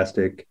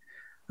fantastic.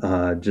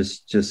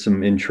 Just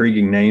some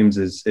intriguing names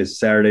as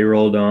Saturday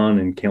rolled on,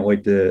 and can't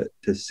wait to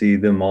see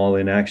them all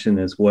in action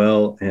as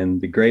well.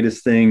 And the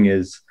greatest thing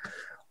is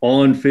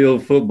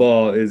on-field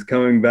football is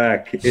coming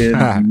back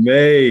in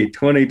May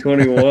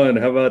 2021.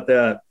 How about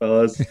that,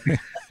 fellas?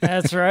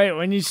 That's right.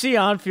 When you see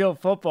on-field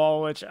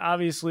football, which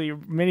obviously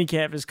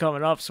minicamp is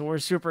coming up, so we're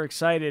super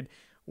excited.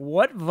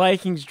 What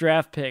Vikings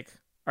draft pick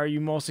are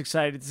you most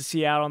excited to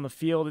see out on the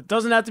field? It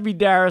doesn't have to be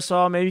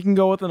Darisaw. Maybe you can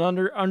go with an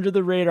under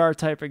the radar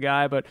type of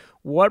guy, but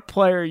what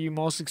player are you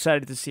most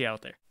excited to see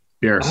out there?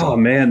 Darisaw. Oh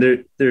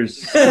man,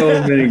 there's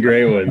so many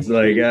great ones.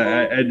 Like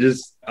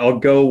I'll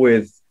go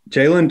with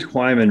Jalen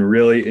Twyman.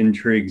 Really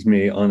intrigues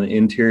me on the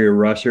interior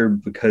rusher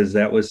because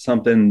that was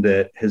something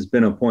that has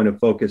been a point of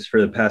focus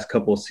for the past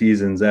couple of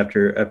seasons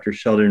after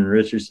Sheldon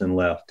Richardson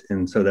left.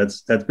 And so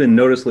that's been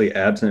noticeably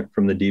absent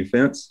from the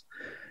defense.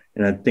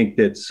 And I think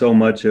that so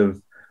much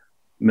of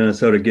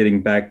Minnesota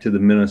getting back to the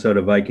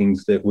Minnesota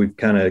Vikings that we've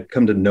kind of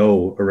come to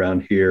know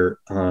around here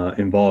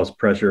involves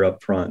pressure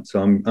up front.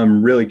 So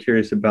I'm really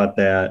curious about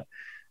that.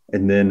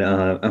 And then,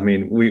 I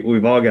mean,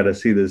 we've all got to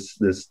see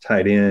this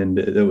tight end.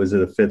 It was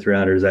a 5th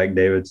rounder, Zach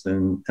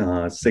Davidson,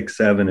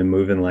 6'7", and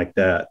moving like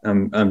that.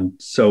 I'm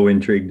so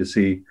intrigued to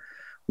see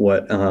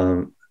what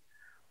a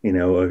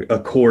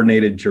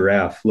coordinated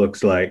giraffe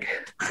looks like.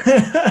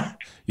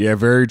 Yeah,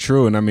 very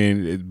true. And I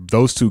mean,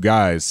 those 2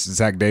 guys,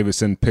 Zach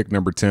Davidson, pick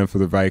number 10 for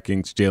the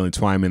Vikings, Jalen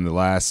Twyman, the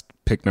last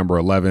pick number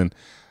 11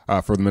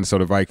 for the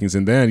Minnesota Vikings.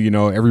 And then,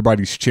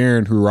 everybody's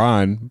cheering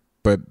Huron,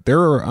 but there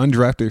are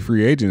undrafted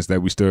free agents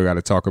that we still got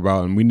to talk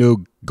about. And we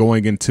knew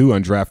going into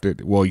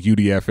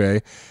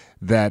UDFA,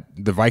 that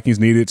the Vikings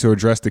needed to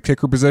address the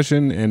kicker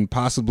position and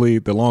possibly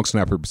the long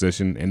snapper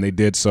position. And they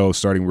did so,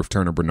 starting with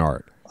Turner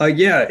Bernard.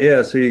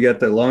 Yeah. So you got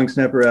the long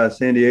snapper out of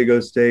San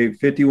Diego State,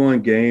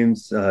 51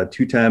 games,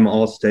 2-time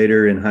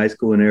All-Stater in high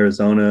school in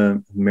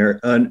Arizona,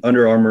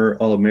 Under Armour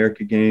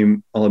All-American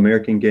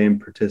game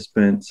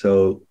participant.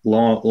 So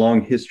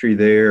long history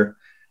there.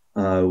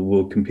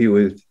 We'll compete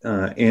with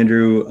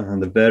Andrew,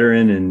 the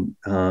veteran, and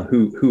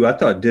who I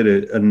thought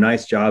did a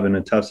nice job in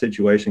a tough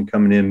situation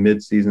coming in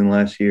mid-season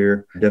last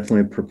year. Definitely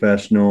a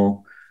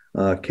professional.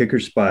 Kicker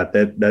spot,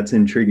 that's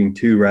intriguing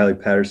too. Riley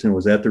Patterson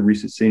was at the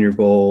recent Senior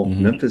Bowl.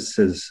 Mm-hmm. Memphis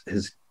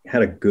has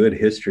had a good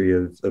history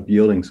of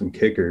yielding some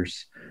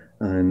kickers,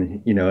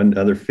 and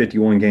another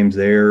 51 games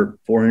there,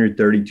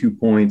 432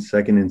 points,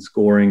 second in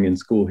scoring in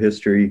school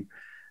history.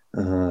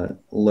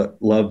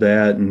 Love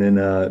that. And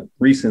then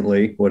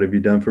recently, what have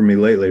you done for me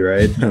lately,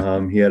 right?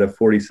 He had a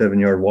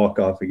 47-yard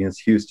walk-off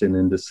against Houston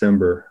in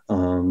December.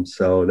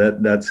 So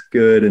that's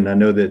good. And I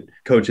know that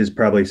coaches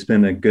probably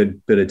spend a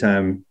good bit of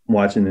time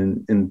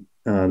watching in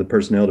the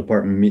personnel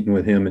department, meeting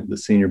with him at the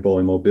Senior Bowl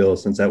in Mobile,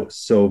 since that was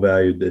so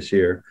valued this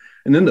year.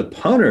 And then the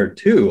punter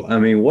too. I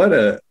mean, what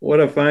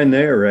a find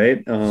there,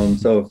 right?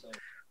 So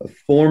a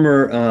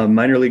former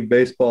minor league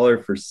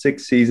baseballer for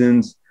 6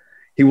 seasons.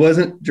 He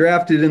wasn't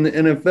drafted in the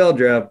NFL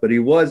draft, but he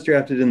was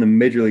drafted in the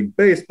Major League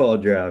Baseball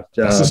draft.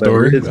 That's the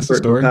story. That's the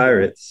story.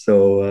 Pirates.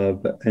 So,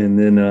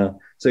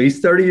 so he's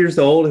 30 years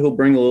old. He'll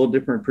bring a little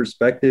different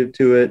perspective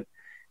to it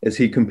as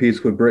he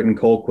competes with Britton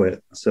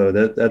Colquitt. So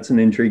that's an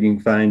intriguing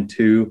find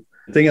too.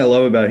 The thing I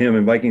love about him,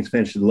 and Vikings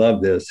fans should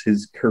love this,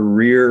 his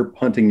career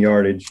punting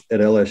yardage at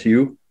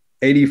LSU,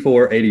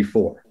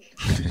 84-84.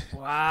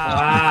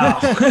 Wow.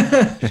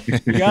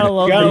 You gotta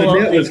love the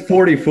net was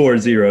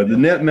 44-0. The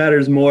net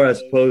matters more, I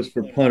suppose,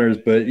 for punters,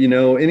 but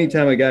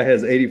anytime a guy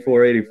has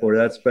 84-84,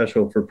 that's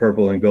special for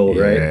purple and gold,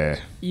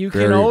 right? You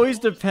can always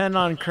depend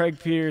on Craig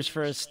Peters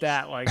for a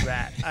stat like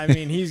that. I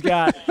mean, he's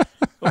got,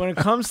 when it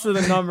comes to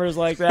the numbers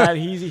like that,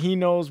 he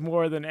knows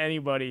more than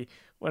anybody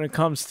when it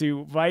comes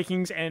to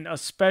Vikings and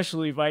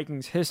especially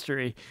Vikings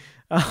history.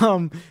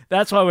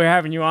 That's why we're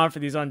having you on for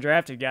these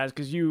undrafted guys,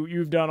 because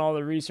you've done all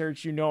the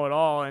research, you know it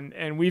all,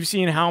 and we've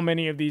seen how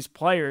many of these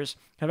players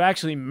have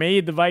actually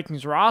made the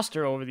Vikings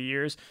roster over the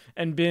years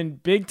and been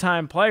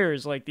big-time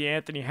players like the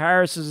Anthony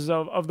Harrises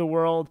of the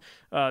world,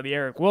 the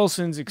Eric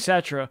Wilsons,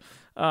 etc.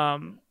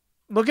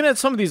 Looking at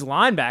some of these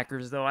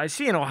linebackers, though, I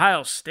see an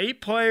Ohio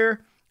State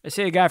player, I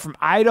see a guy from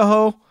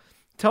Idaho.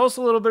 Tell us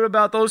a little bit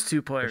about those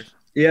two players.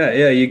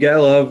 Yeah, you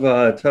gotta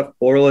love Tough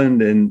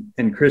Borland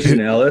and Christian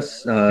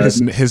Ellis.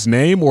 His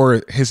name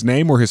or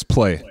his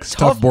play.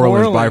 Tough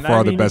Borland is by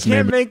far the best you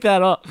can't name. make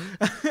that up.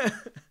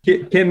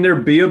 Can there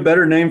be a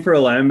better name for a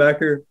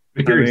linebacker?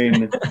 I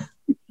mean,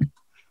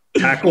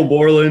 Tackle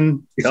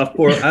Borland, Tough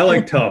Borland. I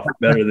like Tough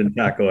better than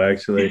Tackle,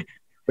 actually.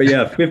 But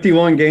yeah,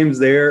 51 games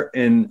there,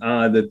 and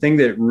the thing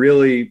that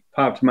really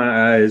popped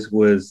my eyes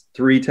was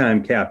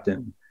 3-time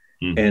captain.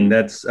 And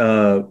that's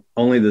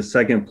only the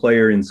second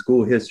player in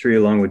school history,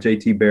 along with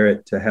JT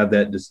Barrett, to have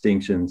that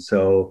distinction.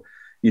 So,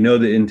 the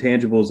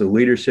intangibles of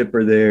leadership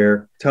are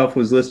there. Tough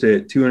was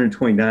listed at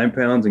 229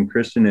 pounds and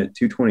Christian at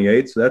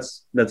 228. So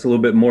that's a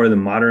little bit more of the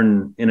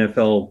modern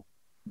NFL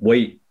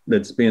weight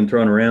that's being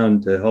thrown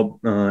around to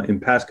help in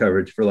pass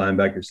coverage for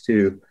linebackers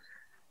too.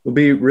 It'll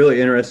be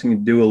really interesting to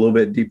do a little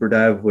bit deeper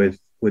dive with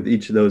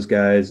each of those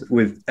guys.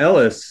 With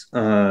Ellis,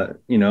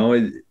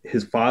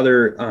 his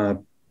father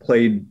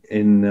played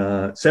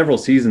in several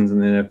seasons in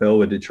the NFL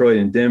with Detroit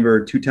and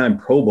Denver, 2-time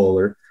Pro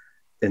Bowler.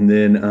 And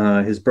then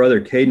his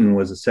brother Caden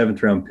was a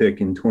 7th-round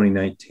pick in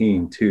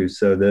 2019 too.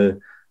 So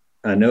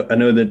I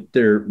know that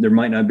there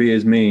might not be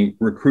as many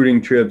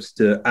recruiting trips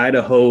to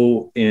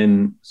Idaho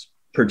in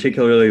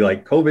particularly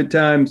like COVID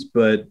times,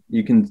 but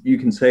you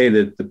can say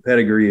that the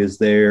pedigree is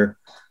there,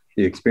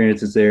 the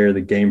experience is there.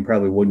 The game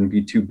probably wouldn't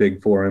be too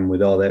big for him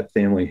with all that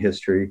family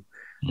history.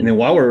 And then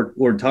while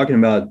we're talking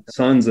about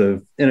sons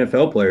of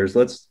NFL players,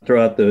 let's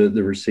throw out the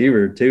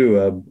receiver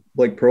too.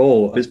 Blake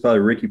Prohl, his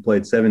father Ricky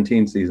played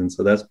 17 seasons,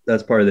 so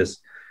that's part of this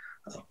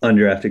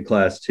undrafted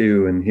class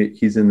too, and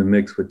he's in the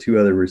mix with 2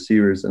 other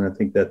receivers, and I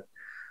think that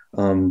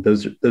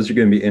those are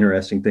going to be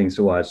interesting things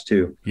to watch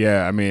too.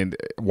 Yeah, I mean,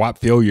 Whop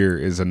Philyor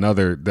is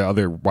the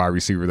other wide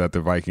receiver that the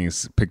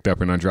Vikings picked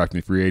up in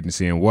undrafted free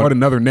agency, and what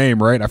another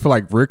name, right? I feel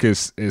like Rick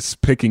is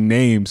picking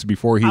names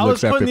before he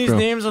looks at the film. I was putting these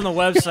names on the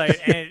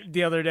website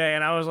the other day,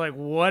 and I was like,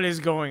 "What is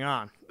going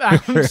on?"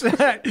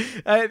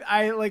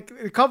 I like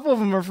a couple of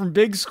them are from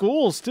big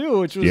schools too,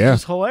 which was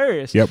just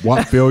hilarious. Yep,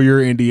 Whop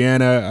Philyor,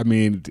 Indiana. I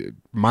mean,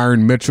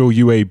 Myron Mitchell,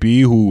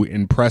 UAB, who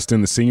impressed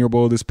in the Senior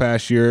Bowl this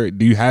past year.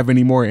 Do you have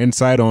any more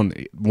insight on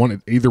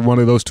either one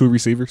of those 2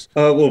 receivers?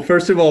 Well,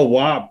 first of all,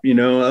 Whop,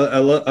 I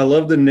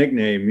love the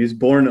nickname. He's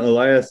born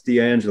Elias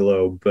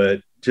D'Angelo,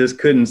 but just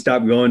couldn't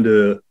stop going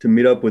to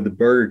meet up with the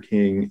Burger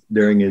King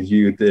during his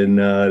youth, and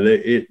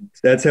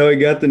that's how he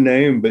got the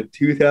name. But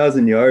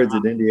 2,000 yards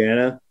at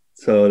Indiana.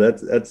 So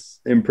that's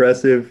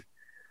impressive.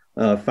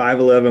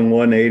 5'11",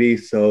 180.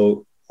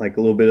 So like a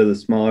little bit of the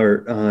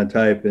smaller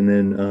type. And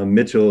then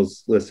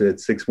Mitchell's listed at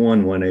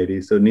 6'1",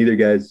 180. So neither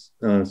guy's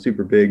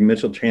super big.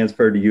 Mitchell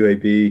transferred to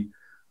UAB,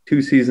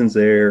 2 seasons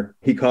there.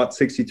 He caught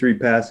 63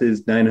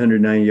 passes,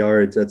 909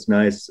 yards. That's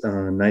nice.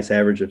 Nice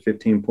average of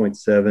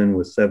 15.7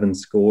 with 7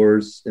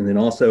 scores. And then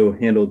also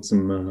handled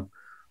some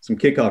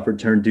kickoff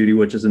return duty,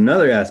 which is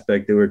another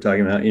aspect that we were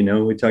talking about.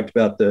 We talked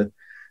about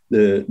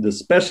the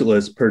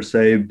specialists per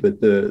se, but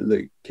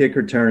the kick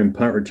return and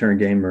punt return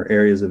game are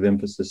areas of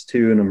emphasis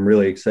too. And I'm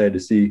really excited to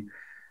see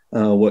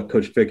what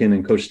Coach Ficken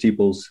and Coach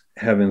Steeples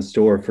have in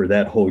store for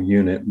that whole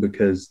unit,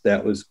 because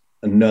that was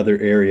another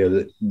area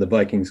that the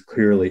Vikings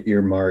clearly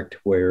earmarked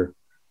where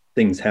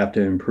things have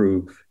to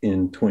improve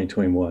in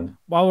 2021.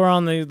 While we're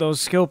on those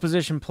skill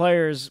position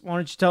players, why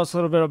don't you tell us a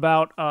little bit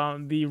about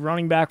the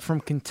running back from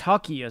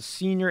Kentucky, a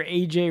senior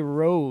AJ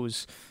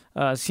Rose?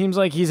 Seems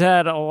like he's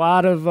had a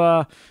lot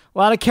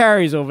of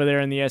carries over there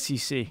in the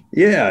SEC.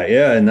 Yeah,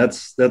 and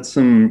that's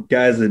some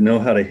guys that know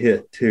how to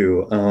hit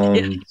too.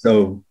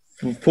 So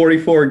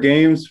 44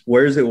 games,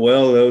 wears it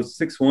well though.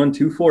 6'1",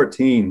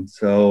 214.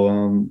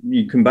 So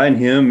you combine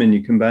him and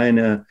you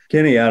combine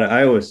Kenny out of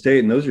Iowa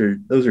State, and those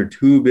are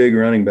 2 big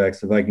running backs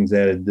the Vikings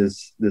added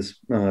this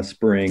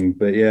spring.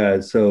 But yeah,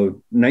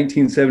 so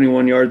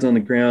 1971 yards on the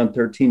ground,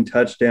 13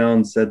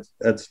 touchdowns.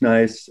 That's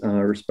nice,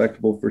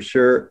 respectable for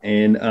sure.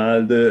 And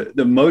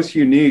the most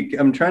unique,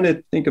 I'm trying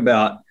to think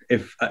about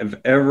if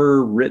I've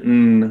ever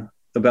written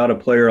about a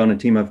player on a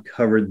team I've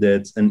covered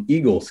that's an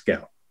Eagle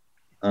Scout.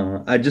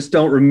 I just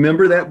don't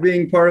remember that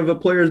being part of a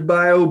player's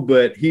bio,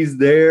 but he's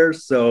there.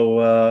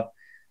 So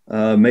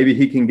maybe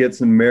he can get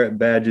some merit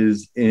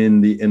badges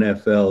in the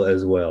NFL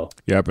as well.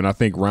 Yep, and I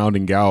think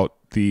rounding out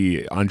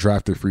the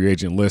undrafted free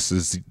agent list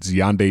is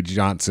Ziande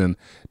Johnson,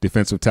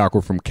 defensive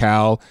tackle from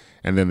Cal,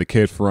 and then the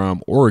kid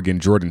from Oregon,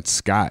 Jordan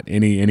Scott.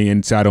 Any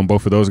insight on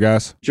both of those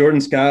guys? Jordan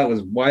Scott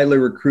was widely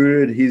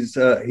recruited. He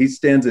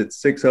stands at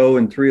 6'0"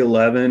 and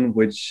 311,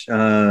 which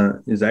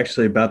is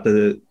actually about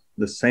the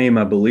same,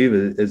 I believe,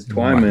 as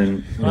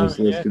Twyman was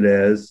listed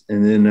as.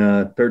 And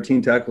then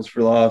 13 tackles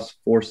for loss,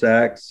 4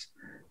 sacks,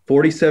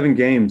 47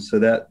 games. So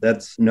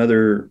that's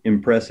another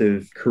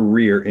impressive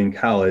career in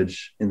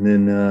college. And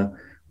then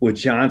with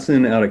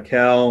Johnson out of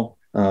Cal,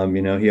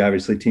 he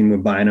obviously teamed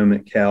with Bynum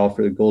at Cal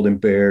for the Golden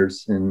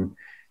Bears, and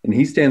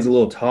he stands a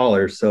little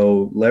taller.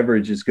 So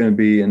leverage is going to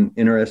be an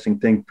interesting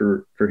thing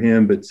for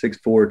him, but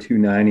 6'4",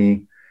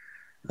 290,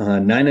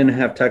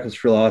 9.5 tackles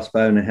for loss,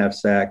 5.5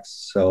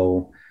 sacks.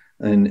 So,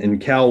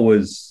 and Cal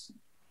was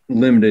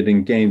limited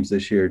in games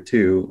this year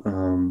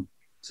too,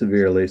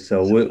 severely.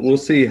 So we'll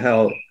see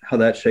how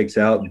that shakes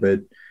out. But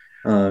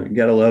you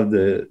got to love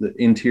the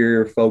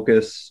interior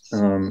focus,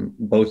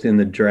 both in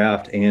the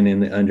draft and in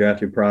the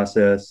undrafted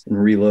process,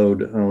 and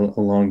reload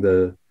along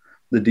the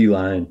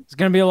D-line. There's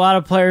going to be a lot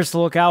of players to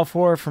look out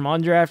for, from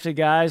undrafted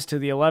guys to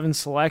the 11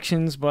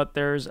 selections, but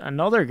there's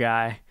another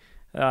guy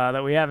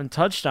that we haven't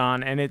touched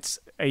on, and it's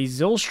a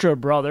Zylstra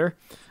brother,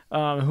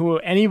 who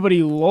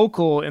anybody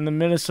local in the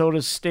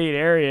Minnesota State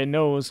area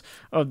knows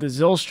of the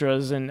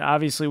Zylstras, and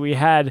obviously we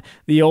had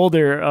the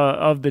older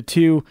of the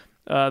two.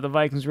 The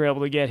Vikings were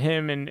able to get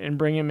him and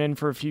bring him in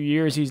for a few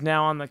years. He's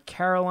now on the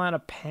Carolina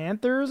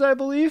Panthers, I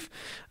believe.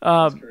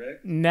 That's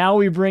correct. Now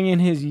we bring in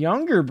his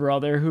younger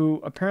brother, who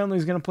apparently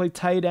is going to play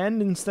tight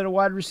end instead of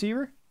wide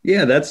receiver.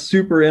 Yeah, that's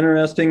super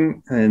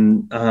interesting,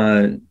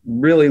 and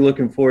really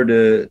looking forward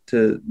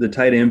to the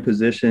tight end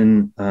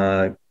position.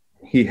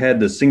 He had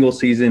the single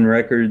season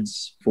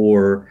records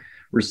for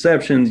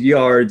receptions,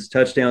 yards,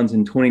 touchdowns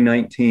in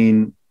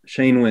 2019.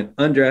 Shane went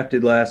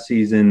undrafted last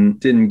season,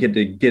 didn't get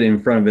to get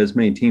in front of as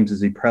many teams as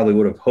he probably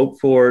would have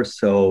hoped for.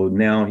 So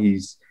now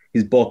he's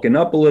bulking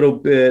up a little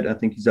bit. I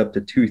think he's up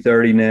to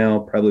 230 now.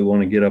 Probably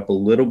want to get up a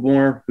little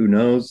more. Who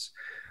knows?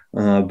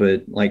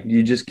 But like,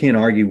 you just can't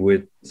argue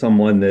with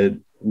someone that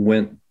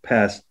went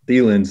past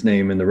Thielen's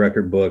name in the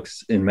record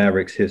books in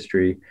Mavericks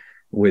history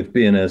with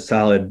being a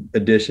solid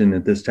addition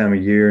at this time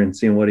of year and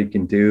seeing what he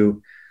can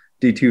do.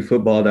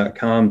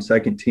 D2football.com,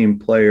 second team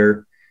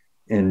player,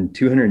 and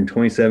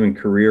 227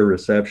 career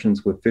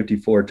receptions with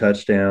 54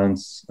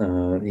 touchdowns.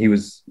 He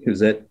was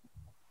at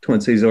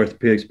Twin Cities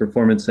Orthopedics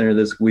Performance Center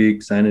this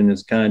week, signing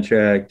his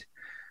contract.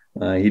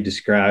 He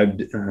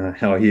described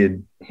how he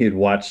had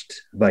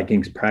watched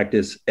Vikings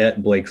practice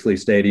at Blakesley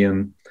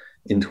Stadium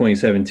in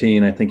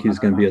 2017. I think he was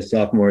going to be a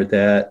sophomore at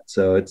that.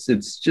 So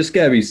it's just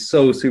got to be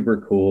so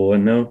super cool.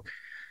 And know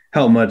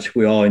how much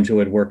we all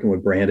enjoyed working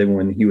with Brandon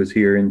when he was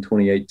here in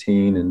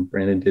 2018, and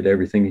Brandon did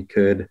everything he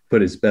could,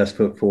 put his best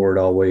foot forward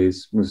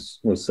always, was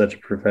such a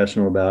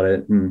professional about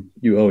it. And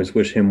you always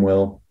wish him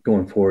well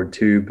going forward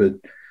too, but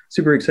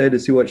super excited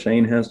to see what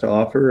Shane has to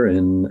offer.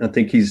 And I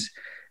think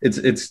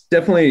it's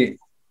definitely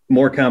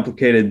more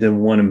complicated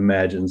than one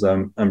imagines.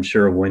 I'm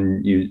sure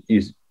when you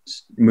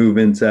move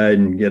inside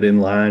and get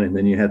in line, and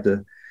then you have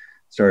to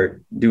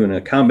start doing a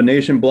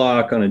combination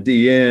block on a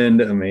D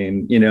end. I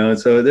mean,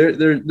 so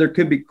there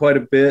could be quite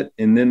a bit.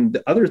 And then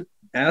the other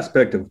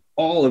aspect of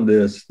all of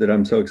this that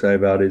I'm so excited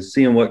about is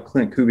seeing what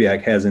Clint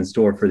Kubiak has in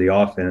store for the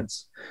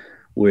offense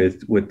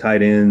with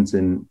tight ends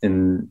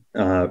and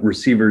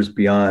receivers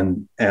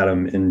beyond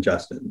Adam and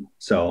Justin.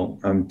 So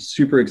I'm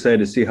super excited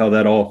to see how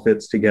that all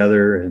fits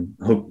together, and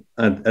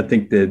I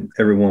think that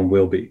everyone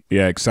will be.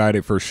 Yeah,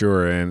 excited for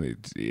sure. And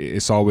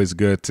it's always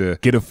good to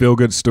get a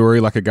feel-good story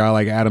like a guy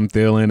like Adam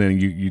Thielen,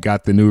 and you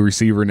got the new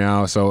receiver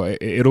now. So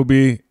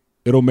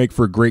it'll make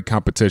for great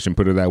competition,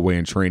 put it that way,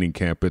 in training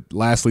camp. But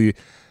lastly,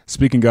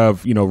 speaking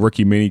of,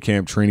 rookie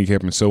minicamp, training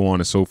camp, and so on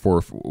and so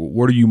forth,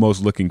 what are you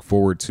most looking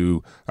forward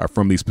to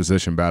from these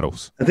position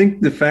battles? I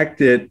think the fact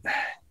that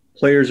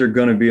players are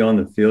going to be on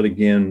the field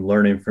again,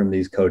 learning from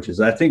these coaches.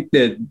 I think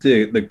that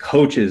the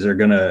coaches are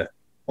going to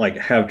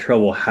have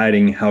trouble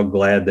hiding how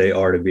glad they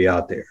are to be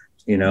out there.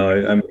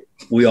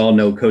 We all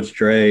know Coach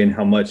Dre and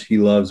how much he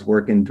loves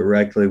working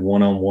directly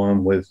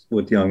one-on-one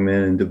with young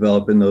men and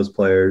developing those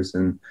players.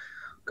 And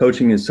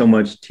coaching is so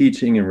much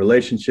teaching and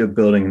relationship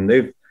building, and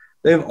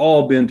they've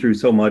all been through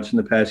so much in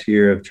the past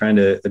year of trying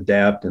to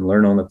adapt and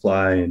learn on the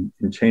fly and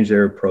change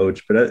their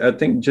approach. But I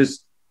think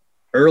just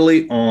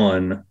early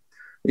on,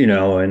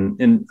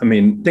 and I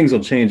mean, things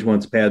will change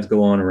once pads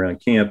go on around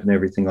camp and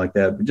everything like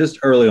that. But just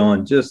early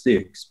on, just the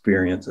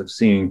experience of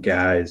seeing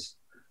guys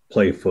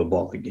play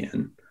football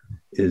again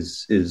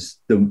is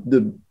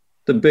the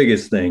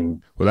biggest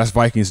thing. Well, that's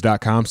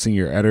Vikings.com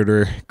senior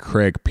editor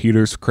Craig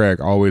Peters.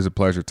 Craig, always a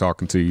pleasure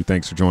talking to you.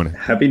 Thanks for joining.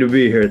 Happy to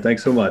be here.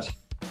 Thanks so much.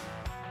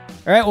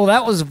 All right, well,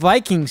 that was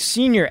Vikings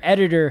senior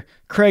editor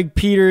Craig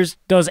Peters.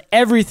 Does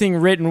everything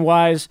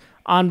written-wise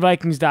on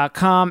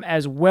Vikings.com,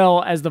 as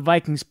well as the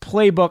Vikings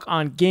playbook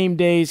on game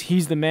days.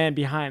 He's the man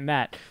behind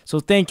that. So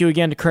thank you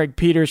again to Craig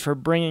Peters for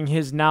bringing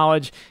his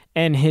knowledge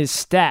and his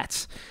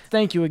stats.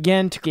 Thank you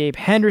again to Gabe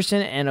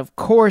Henderson and, of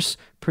course,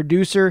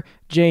 producer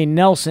Jay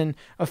Nelson.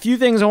 A few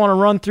things I want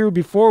to run through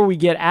before we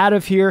get out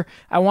of here.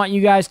 I want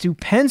you guys to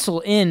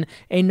pencil in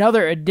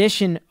another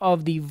edition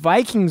of the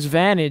Vikings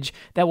Vantage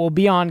that will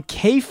be on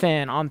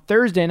KFan on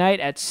Thursday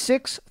night at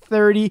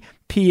 6:30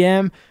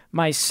 p.m.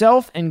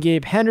 Myself and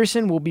Gabe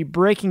Henderson will be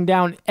breaking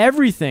down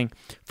everything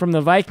from the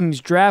Vikings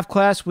draft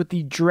class with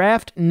the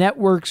Draft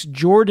Network's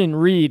Jordan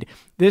Reed.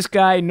 This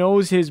guy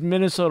knows his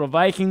Minnesota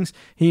Vikings.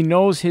 He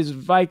knows his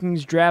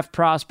Vikings draft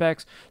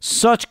prospects.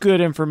 Such good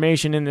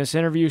information in this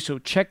interview, so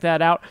check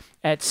that out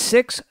at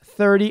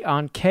 6:30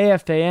 on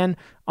KFAN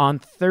on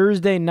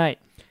Thursday night.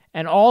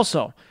 And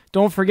also,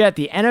 don't forget,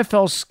 the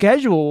NFL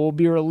schedule will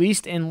be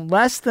released in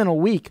less than a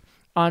week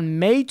On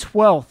May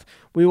 12th,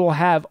 we will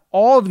have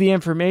all of the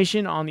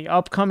information on the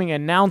upcoming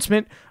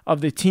announcement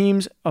of the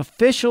team's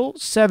official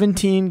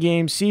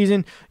 17-game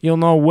season. You'll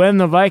know when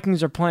the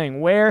Vikings are playing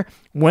where,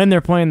 when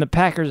they're playing the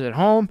Packers at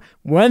home,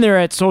 when they're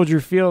at Soldier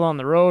Field on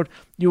the road.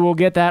 You will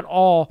get that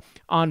all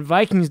on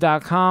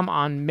Vikings.com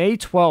on May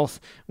 12th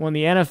when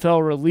the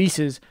NFL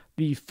releases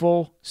the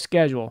full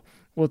schedule.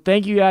 Well,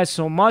 thank you guys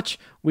so much.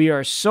 We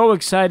are so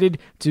excited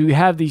to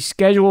have the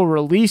schedule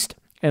released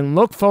and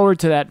look forward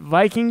to that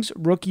Vikings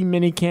rookie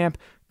minicamp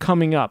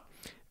coming up.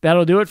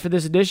 That'll do it for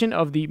this edition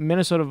of the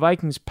Minnesota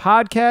Vikings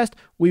podcast.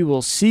 We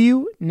will see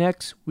you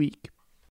next week.